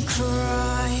me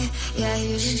cry. Yeah,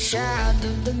 he's a child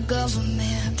of the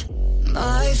government.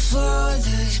 My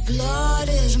father's blood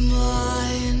is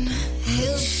mine.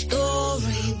 His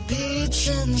story beats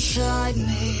inside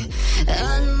me,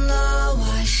 and now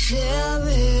I share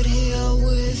it here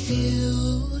with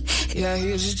you. Yeah,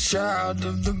 he's a child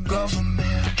of the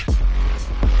government.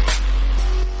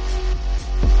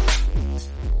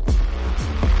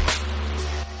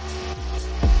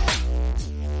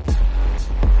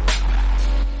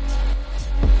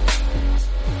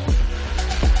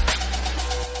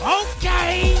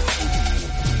 Okay.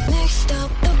 Mixed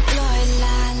up the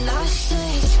bloodline, lost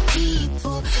its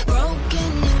people,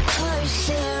 broken and cursed,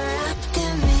 wrapped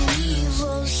them in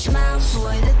evil. Smile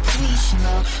for the priest,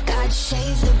 no, God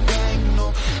save the bag,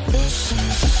 no. This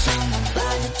is a song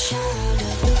about a child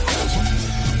of the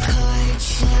government.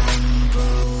 Cuts and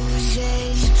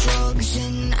bruises, drugs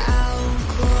and alcoholic.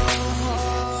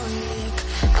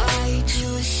 I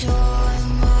just saw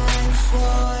my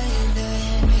father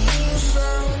and he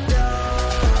fell down.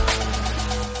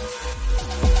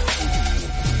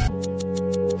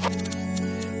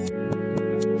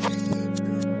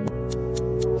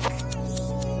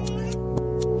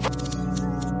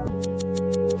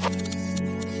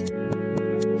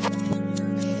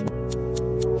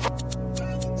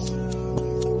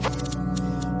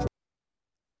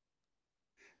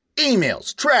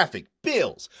 Emails, traffic,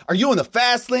 bills. Are you in the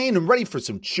fast lane and ready for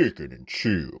some chicken and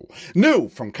chew? New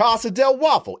from Casa del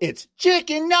Waffle, it's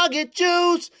Chicken Nugget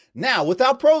Juice! Now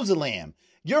without Prozalam.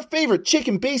 Your favorite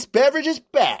chicken-based beverage is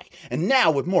back, and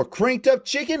now with more cranked-up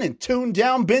chicken and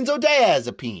tuned-down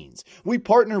benzodiazepines. We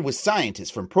partner with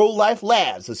scientists from Pro-Life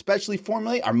Labs to specially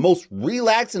formulate our most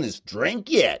relaxingest drink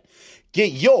yet.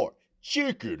 Get your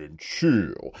Chicken and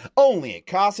Chew only at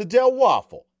Casa del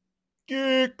Waffle.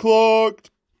 Get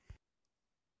clocked!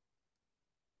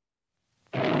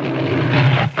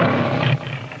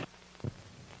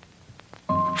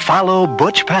 Follow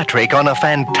Butch Patrick on a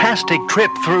fantastic trip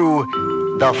through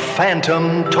the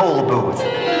Phantom Toll Booth,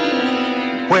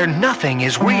 where nothing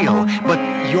is real but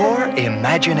your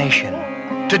imagination.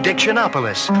 To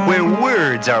Dictionopolis, where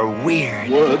words are weird.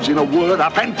 Words in a word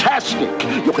are fantastic.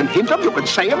 You can hint them, you can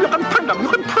say them, you can print them, you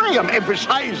can pray them,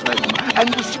 emphasize them,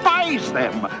 and despise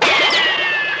them.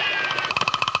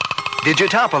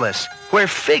 Digitopolis, where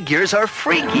figures are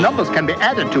freaky. Numbers can be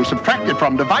added to, subtracted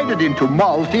from, divided into,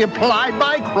 multiplied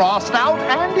by, crossed out,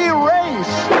 and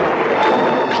erased.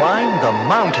 Climb the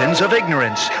mountains of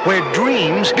ignorance, where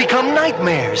dreams become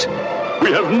nightmares.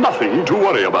 We have nothing to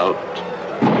worry about.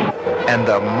 And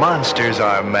the monsters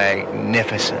are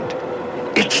magnificent.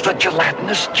 It's the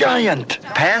gelatinous giant.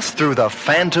 Pass through the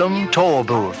Phantom Toll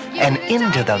Booth and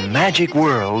into the magic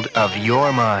world of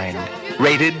your mind.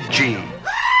 Rated G.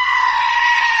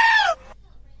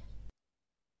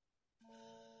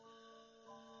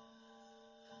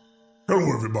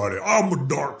 Hello, everybody. I'm a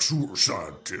dark sewer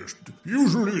scientist.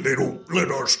 Usually they don't let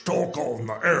us talk on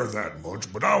the air that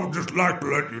much, but I would just like to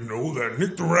let you know that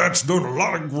Nick the Rat's done a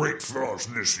lot of great for us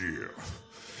this year.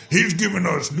 He's given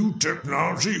us new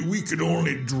technology we could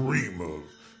only dream of.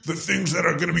 The things that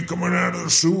are going to be coming out of the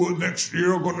sewer next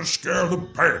year are going to scare the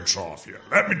pants off you.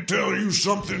 Let me tell you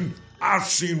something. I've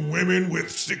seen women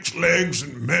with 6 legs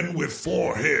and men with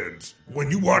 4 heads. When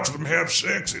you watch them have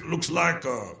sex, it looks like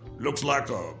a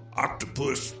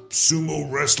octopus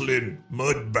sumo wrestling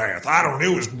mud bath. I don't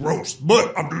know, it was gross.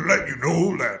 But I'm to let you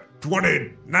know that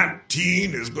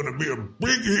 2019 is going to be a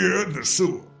big year in the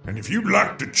sewer. And if you'd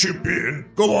like to chip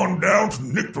in, go on down to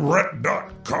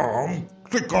nicktherat.com,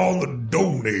 click on the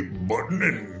donate button,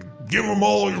 and give them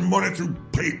all your money through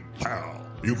PayPal.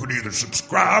 You could either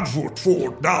subscribe for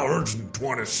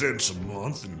 $4.20 a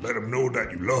month and let them know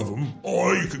that you love them,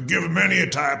 or you could give them any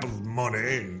type of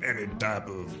money and any type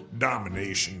of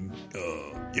domination.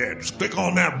 Just click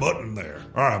on that button there.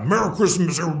 All right, Merry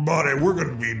Christmas, everybody. We're going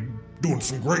to be doing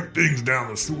some great things down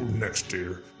the sewer next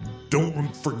year.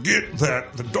 Don't forget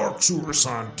that the dark sewer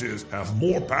scientists have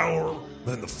more power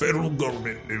than the federal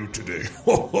government do today.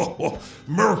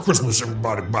 Merry Christmas,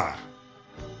 everybody. Bye.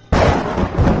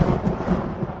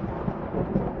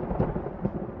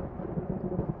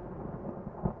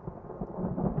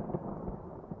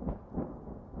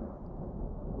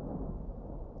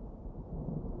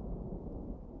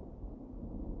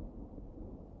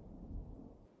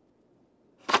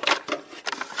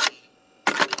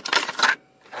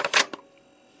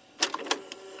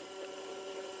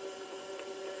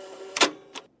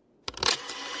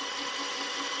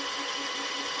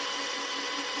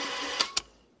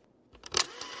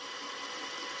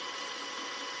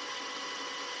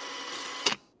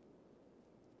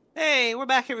 Hey, we're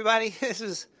back, everybody. This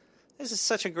is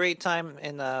such a great time,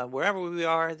 and wherever we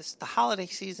are, this is the holiday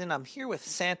season. I'm here with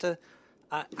Santa.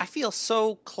 I feel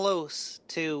so close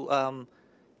to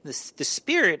the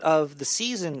spirit of the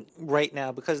season right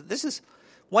now, because this is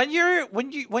when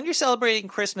you're celebrating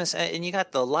Christmas and you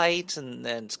got the lights and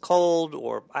it's cold,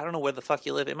 or I don't know where the fuck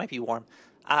you live. It might be warm.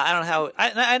 I don't know how.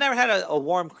 I never had a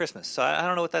warm Christmas, so I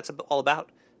don't know what that's all about.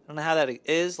 I don't know how that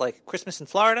is, like Christmas in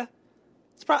Florida.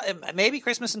 It's probably, maybe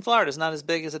Christmas in Florida is not as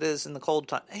big as it is in the cold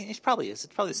time. It probably is.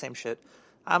 It's probably the same shit.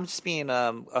 I'm just being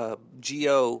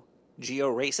geo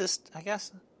racist, I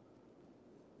guess.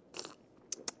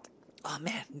 Oh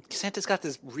man, Santa's got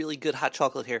this really good hot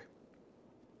chocolate here.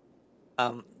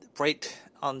 Right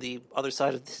on the other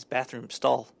side of his bathroom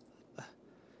stall.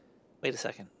 Wait a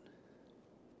second.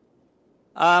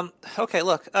 Okay,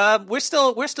 look. We're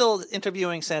still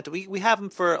interviewing Santa. We have him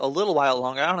for a little while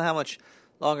longer. I don't know how much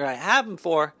longer I have him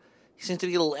for. He seems to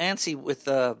be a little antsy with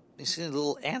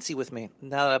me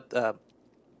now that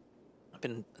I've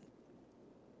been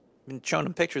showing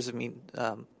him pictures of me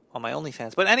on my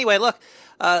OnlyFans. But anyway, look,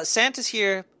 Santa's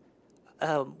here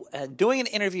doing an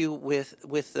interview with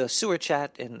Sewer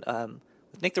Chat and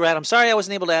with Nick the Rat. I'm sorry I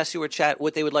wasn't able to ask Sewer Chat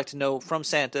what they would like to know from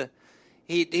Santa.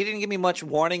 He didn't give me much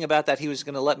warning about that he was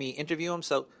going to let me interview him.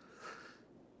 So,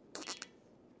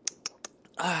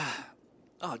 oh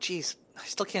jeez. I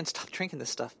still can't stop drinking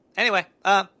this stuff. Anyway,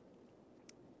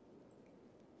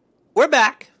 we're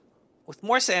back with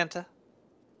more Santa.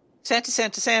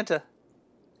 Santa.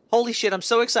 Holy shit, I'm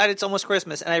so excited it's almost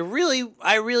Christmas, and I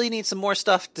really need some more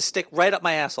stuff to stick right up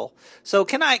my asshole. So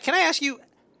can I ask you,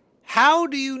 how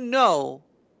do you know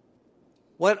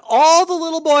what all the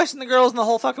little boys and the girls in the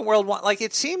whole fucking world want? Like,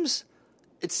 it seems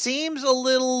a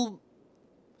little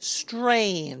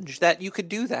strange that you could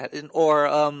do that, or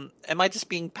am I just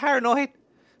being paranoid?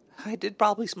 I did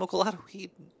probably smoke a lot of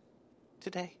weed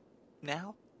today,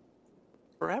 now,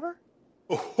 forever.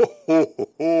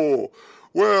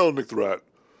 Well, Nick the Rat,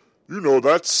 You know,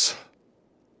 that's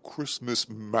Christmas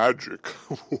magic.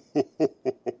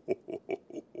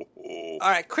 All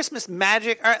right, Christmas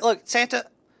magic. All right, look, Santa,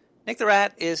 Nick the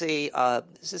Rat is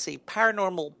this is a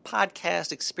paranormal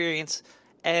podcast experience,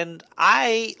 and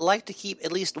I like to keep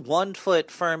at least 1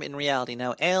 foot firm in reality.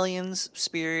 Now, aliens,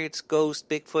 spirits, ghosts,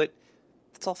 Bigfoot,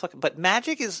 it's all fucking. But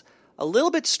magic is a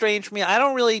little bit strange for me. I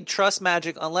don't really trust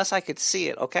magic unless I could see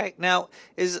it. Okay, now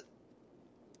is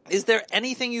there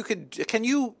anything you could? Can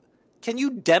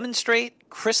you demonstrate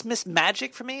Christmas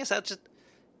magic for me? Is that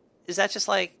just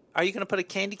like? Are you going to put a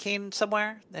candy cane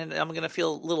somewhere, and I'm going to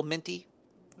feel a little minty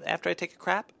after I take a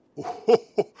crap?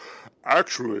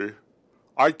 Actually,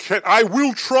 I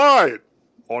will try it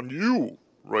on you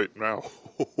right now.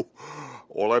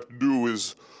 All I have to do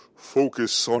is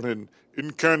focus on an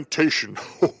incantation,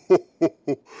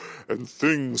 and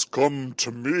things come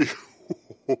to me.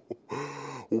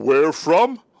 Where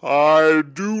from? I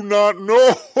do not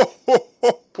know.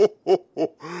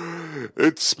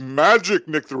 It's magic,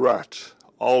 Nick the Rat.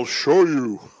 I'll show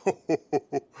you.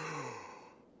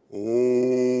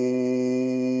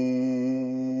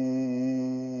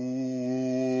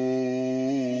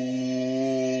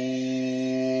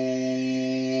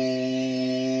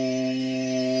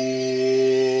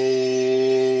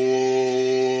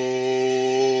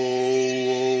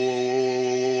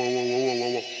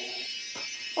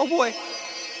 Oh boy.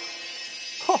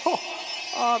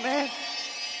 Oh man.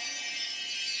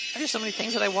 There's so many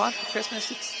things that I want for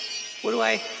Christmas. What do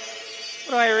I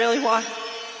really want?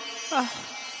 I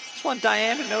just want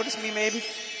Diane to notice me, maybe.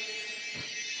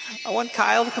 I want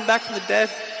Kyle to come back from the dead.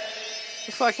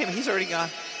 Fuck him, he's already gone.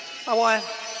 I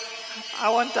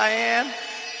want Diane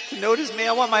to notice me.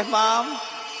 I want my mom to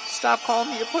stop calling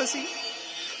me a pussy.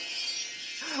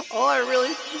 All I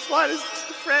really just want is just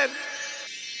a friend.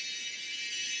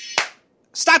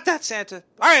 Stop that, Santa.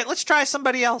 All right, let's try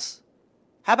somebody else.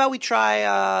 How about we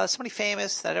try somebody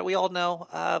famous that we all know?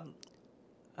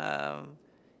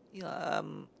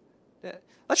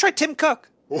 Let's try Tim Cook.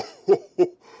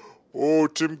 Oh,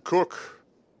 Tim Cook.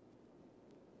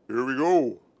 Here we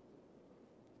go.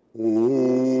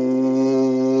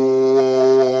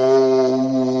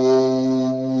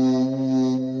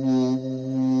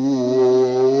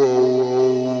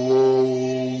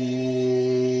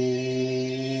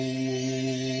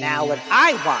 Now what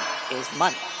I want is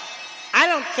money. I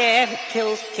don't care if it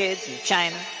kills kids in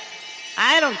China.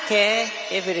 I don't care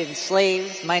if it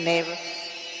enslaves my neighbor.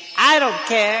 I don't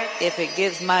care if it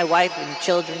gives my wife and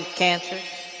children cancer.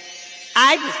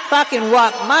 I just fucking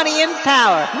want money and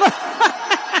power.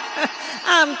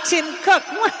 I'm Tim Cook.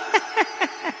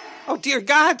 Oh dear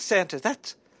God, Santa,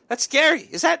 that's scary.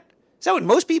 Is that what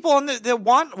most people on the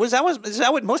want? Is that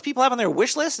what most people have on their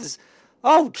wish list?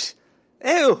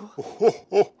 Ew.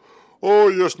 Oh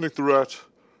yes, Nick the Rat.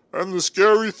 And the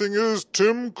scary thing is,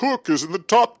 Tim Cook is in the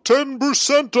top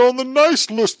 10% on the nice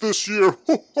list this year.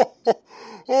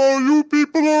 Oh, you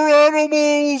people are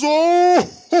animals.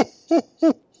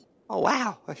 Oh. Oh,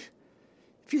 wow. If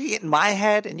you get in my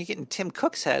head and you get in Tim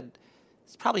Cook's head,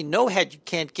 there's probably no head you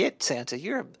can't get, Santa.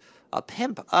 You're a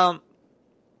pimp. How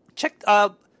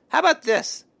about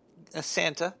this,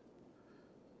 Santa?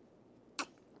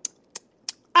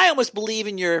 I almost believe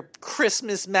in your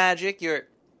Christmas magic, your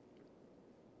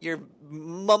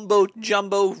mumbo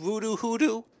jumbo voodoo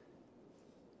hoodoo.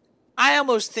 I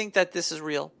almost think that this is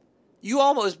real. You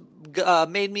almost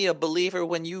made me a believer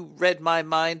when you read my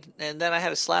mind, and then I had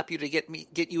to slap you to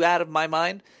get you out of my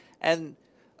mind. And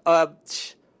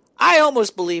I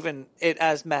almost believe in it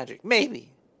as magic. Maybe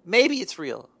it's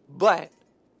real. But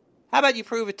how about you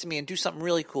prove it to me and do something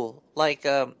really cool? Like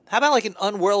how about like an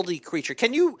unworldly creature?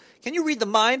 Can you read the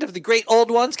mind of the great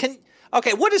old ones?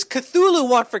 Okay, what does Cthulhu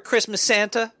want for Christmas,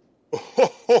 Santa?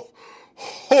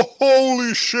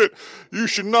 Holy shit! You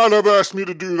should not have asked me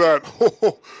to do that.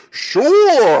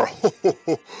 Sure!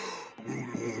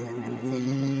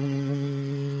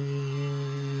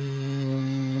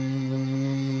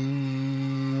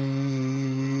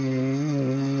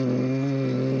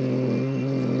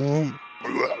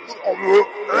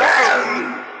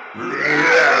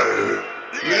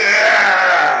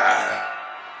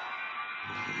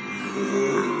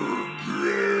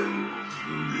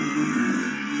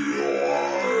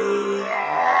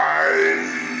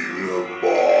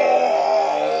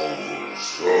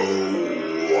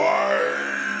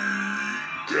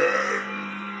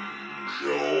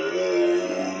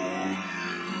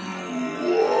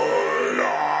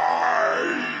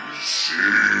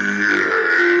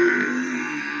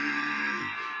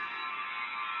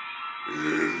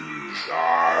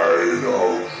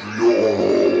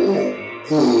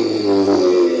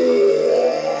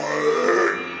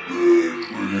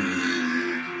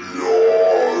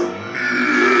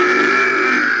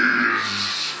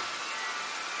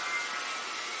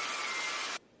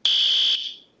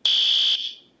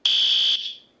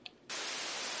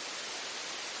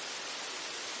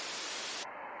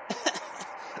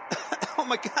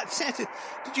 my God, Santa,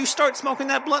 did you start smoking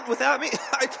that blunt without me?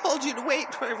 I told you to wait.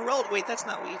 Wait, that's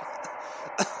not weed.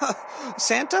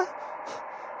 Santa?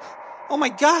 Oh my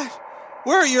God,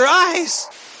 where are your eyes?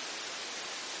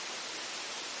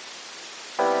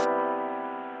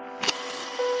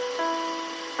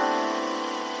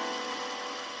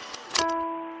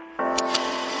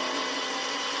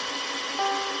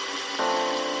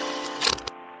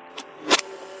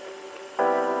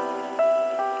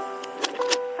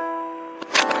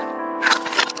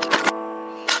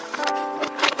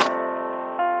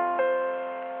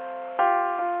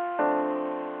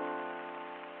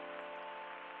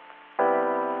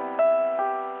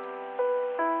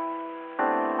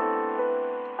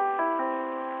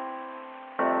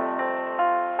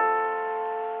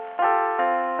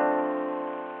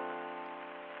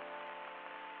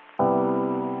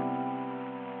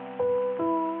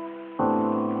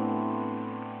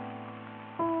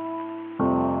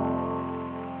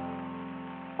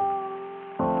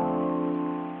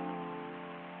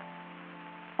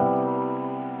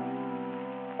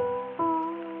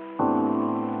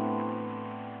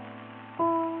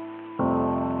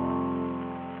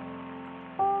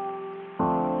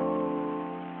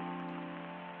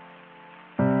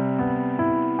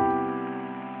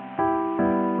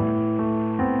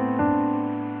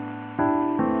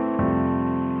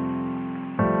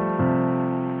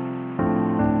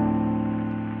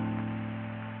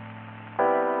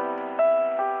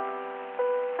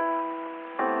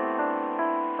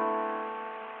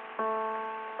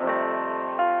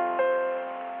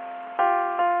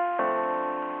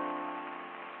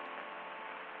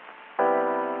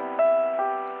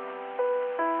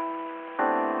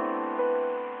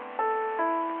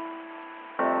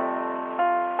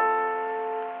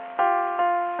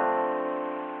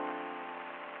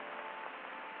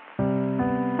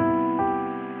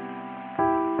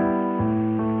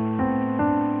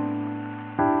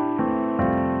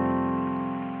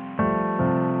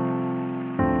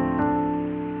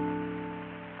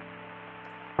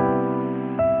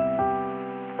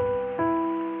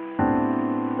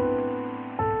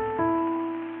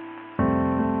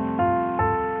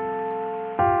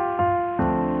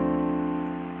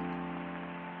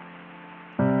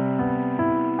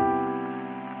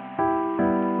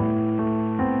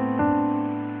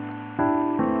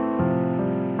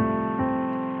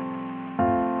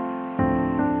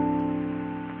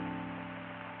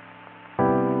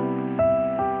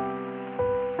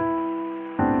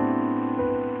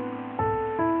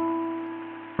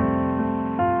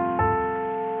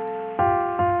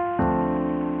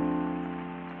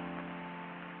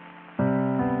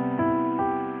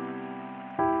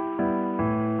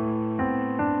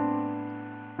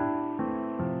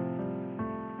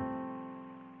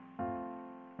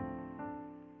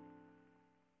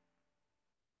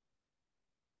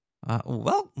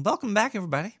 Welcome back,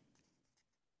 everybody.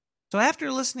 So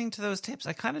after listening to those tapes,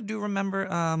 I kind of do remember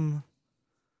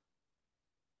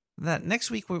that next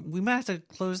week we might have to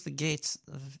close the gates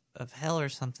of hell or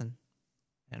something,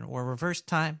 or reverse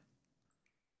time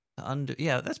to undo.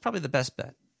 Yeah, that's probably the best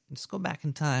bet. Just go back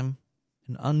in time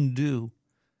and undo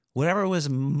whatever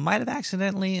might have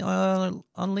accidentally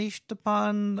unleashed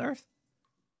upon the Earth.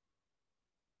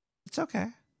 It's okay.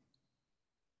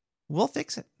 We'll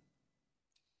fix it.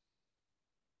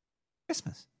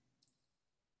 Christmas.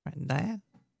 Right, Diane?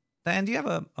 Diane, do you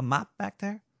have a mop back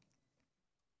there?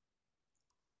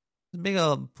 There's a big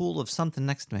old pool of something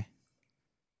next to me.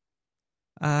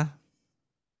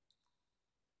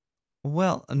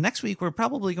 Well, next week we're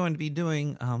probably going to be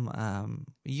doing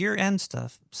year-end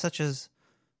stuff, such as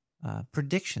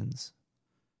predictions.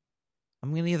 I'm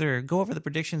going to either go over the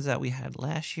predictions that we had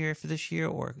last year for this year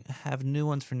or have new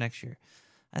ones for next year.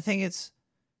 I think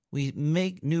we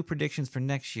make new predictions for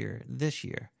next year, this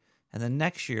year, and then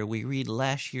next year we read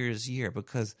last year's year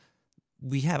because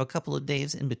we have a couple of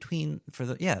days in between for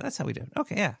the... Yeah, that's how we do it.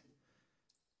 Okay, yeah.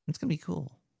 It's going to be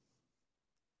cool.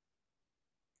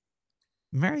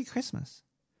 Merry Christmas.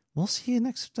 We'll see you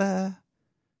next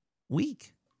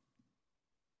week.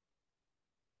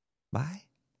 Bye.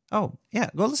 Oh, yeah,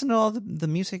 go listen to all the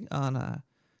music on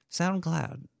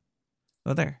SoundCloud.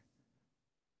 Go there.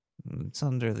 It's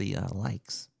under the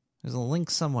likes. There's a link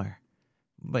somewhere.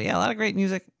 But yeah, a lot of great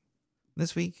music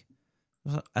this week.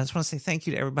 I just want to say thank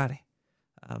you to everybody.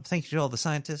 Thank you to all the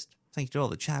scientists. Thank you to all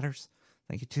the chatters.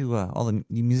 Thank you to all the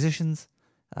musicians.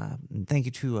 And thank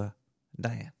you to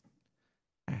Diane.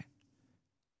 All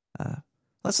right.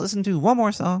 Let's listen to one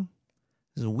more song.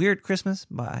 This is Weird Christmas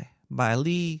by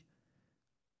Lee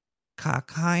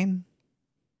Cockine.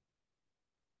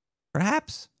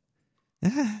 Perhaps.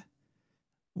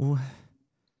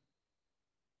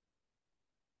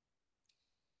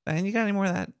 And you got any more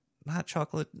of that hot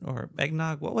chocolate or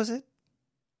eggnog? What was it?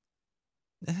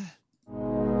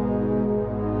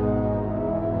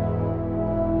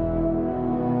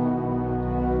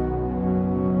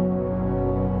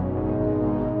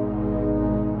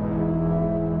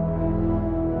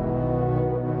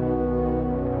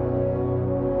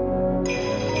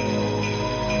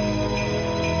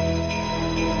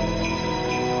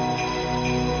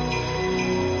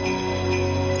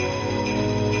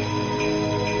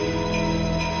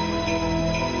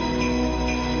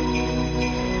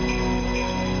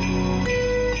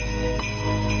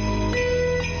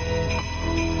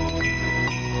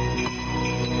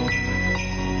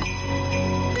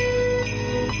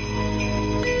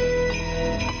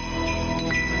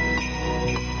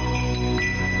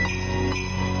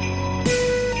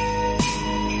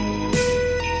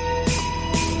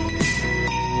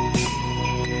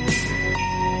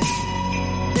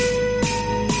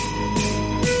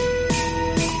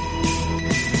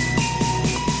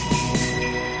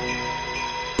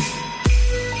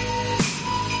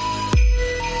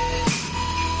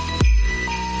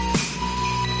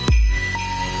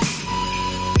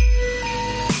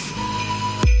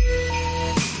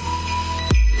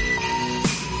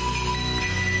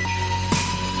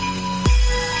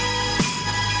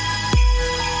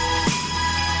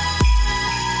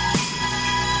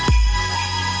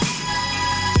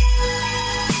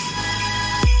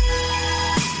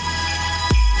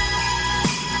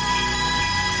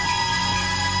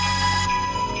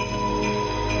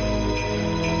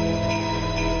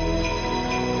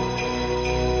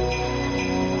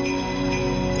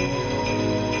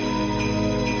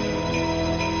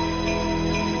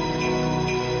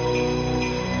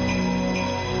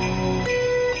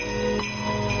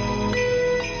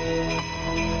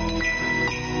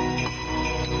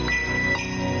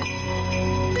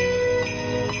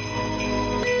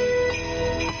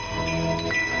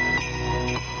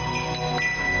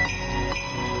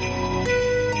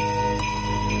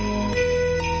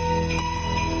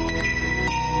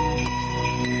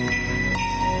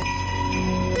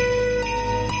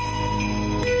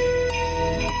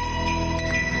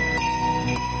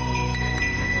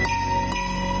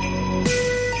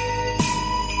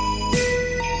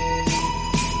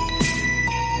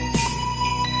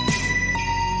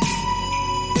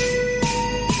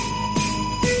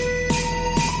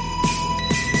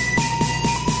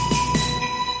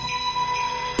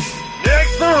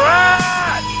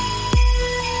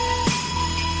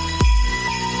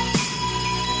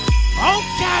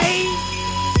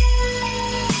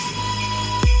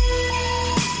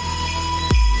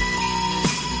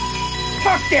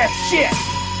 Fuck that shit!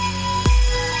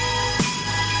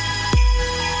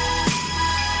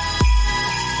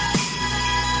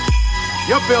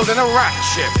 You're building a rat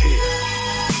ship here.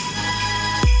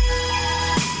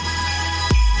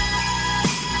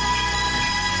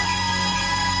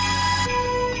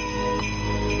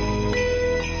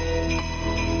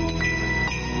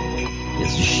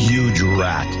 It's a huge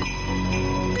rat.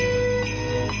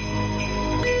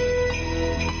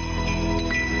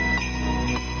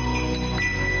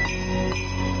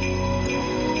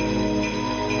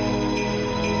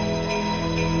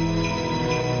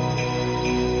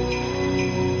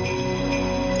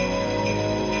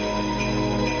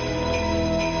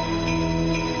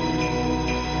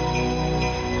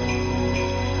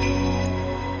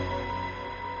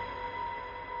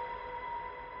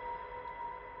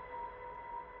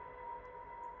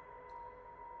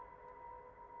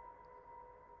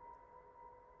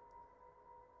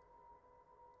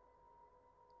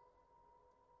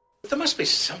 There must be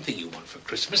something you want for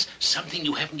Christmas, something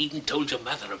you haven't even told your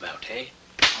mother about, eh?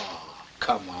 Oh,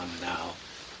 come on now.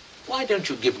 Why don't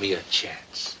you give me a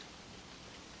chance?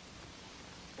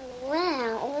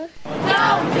 Well...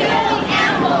 Don't kill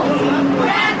animals!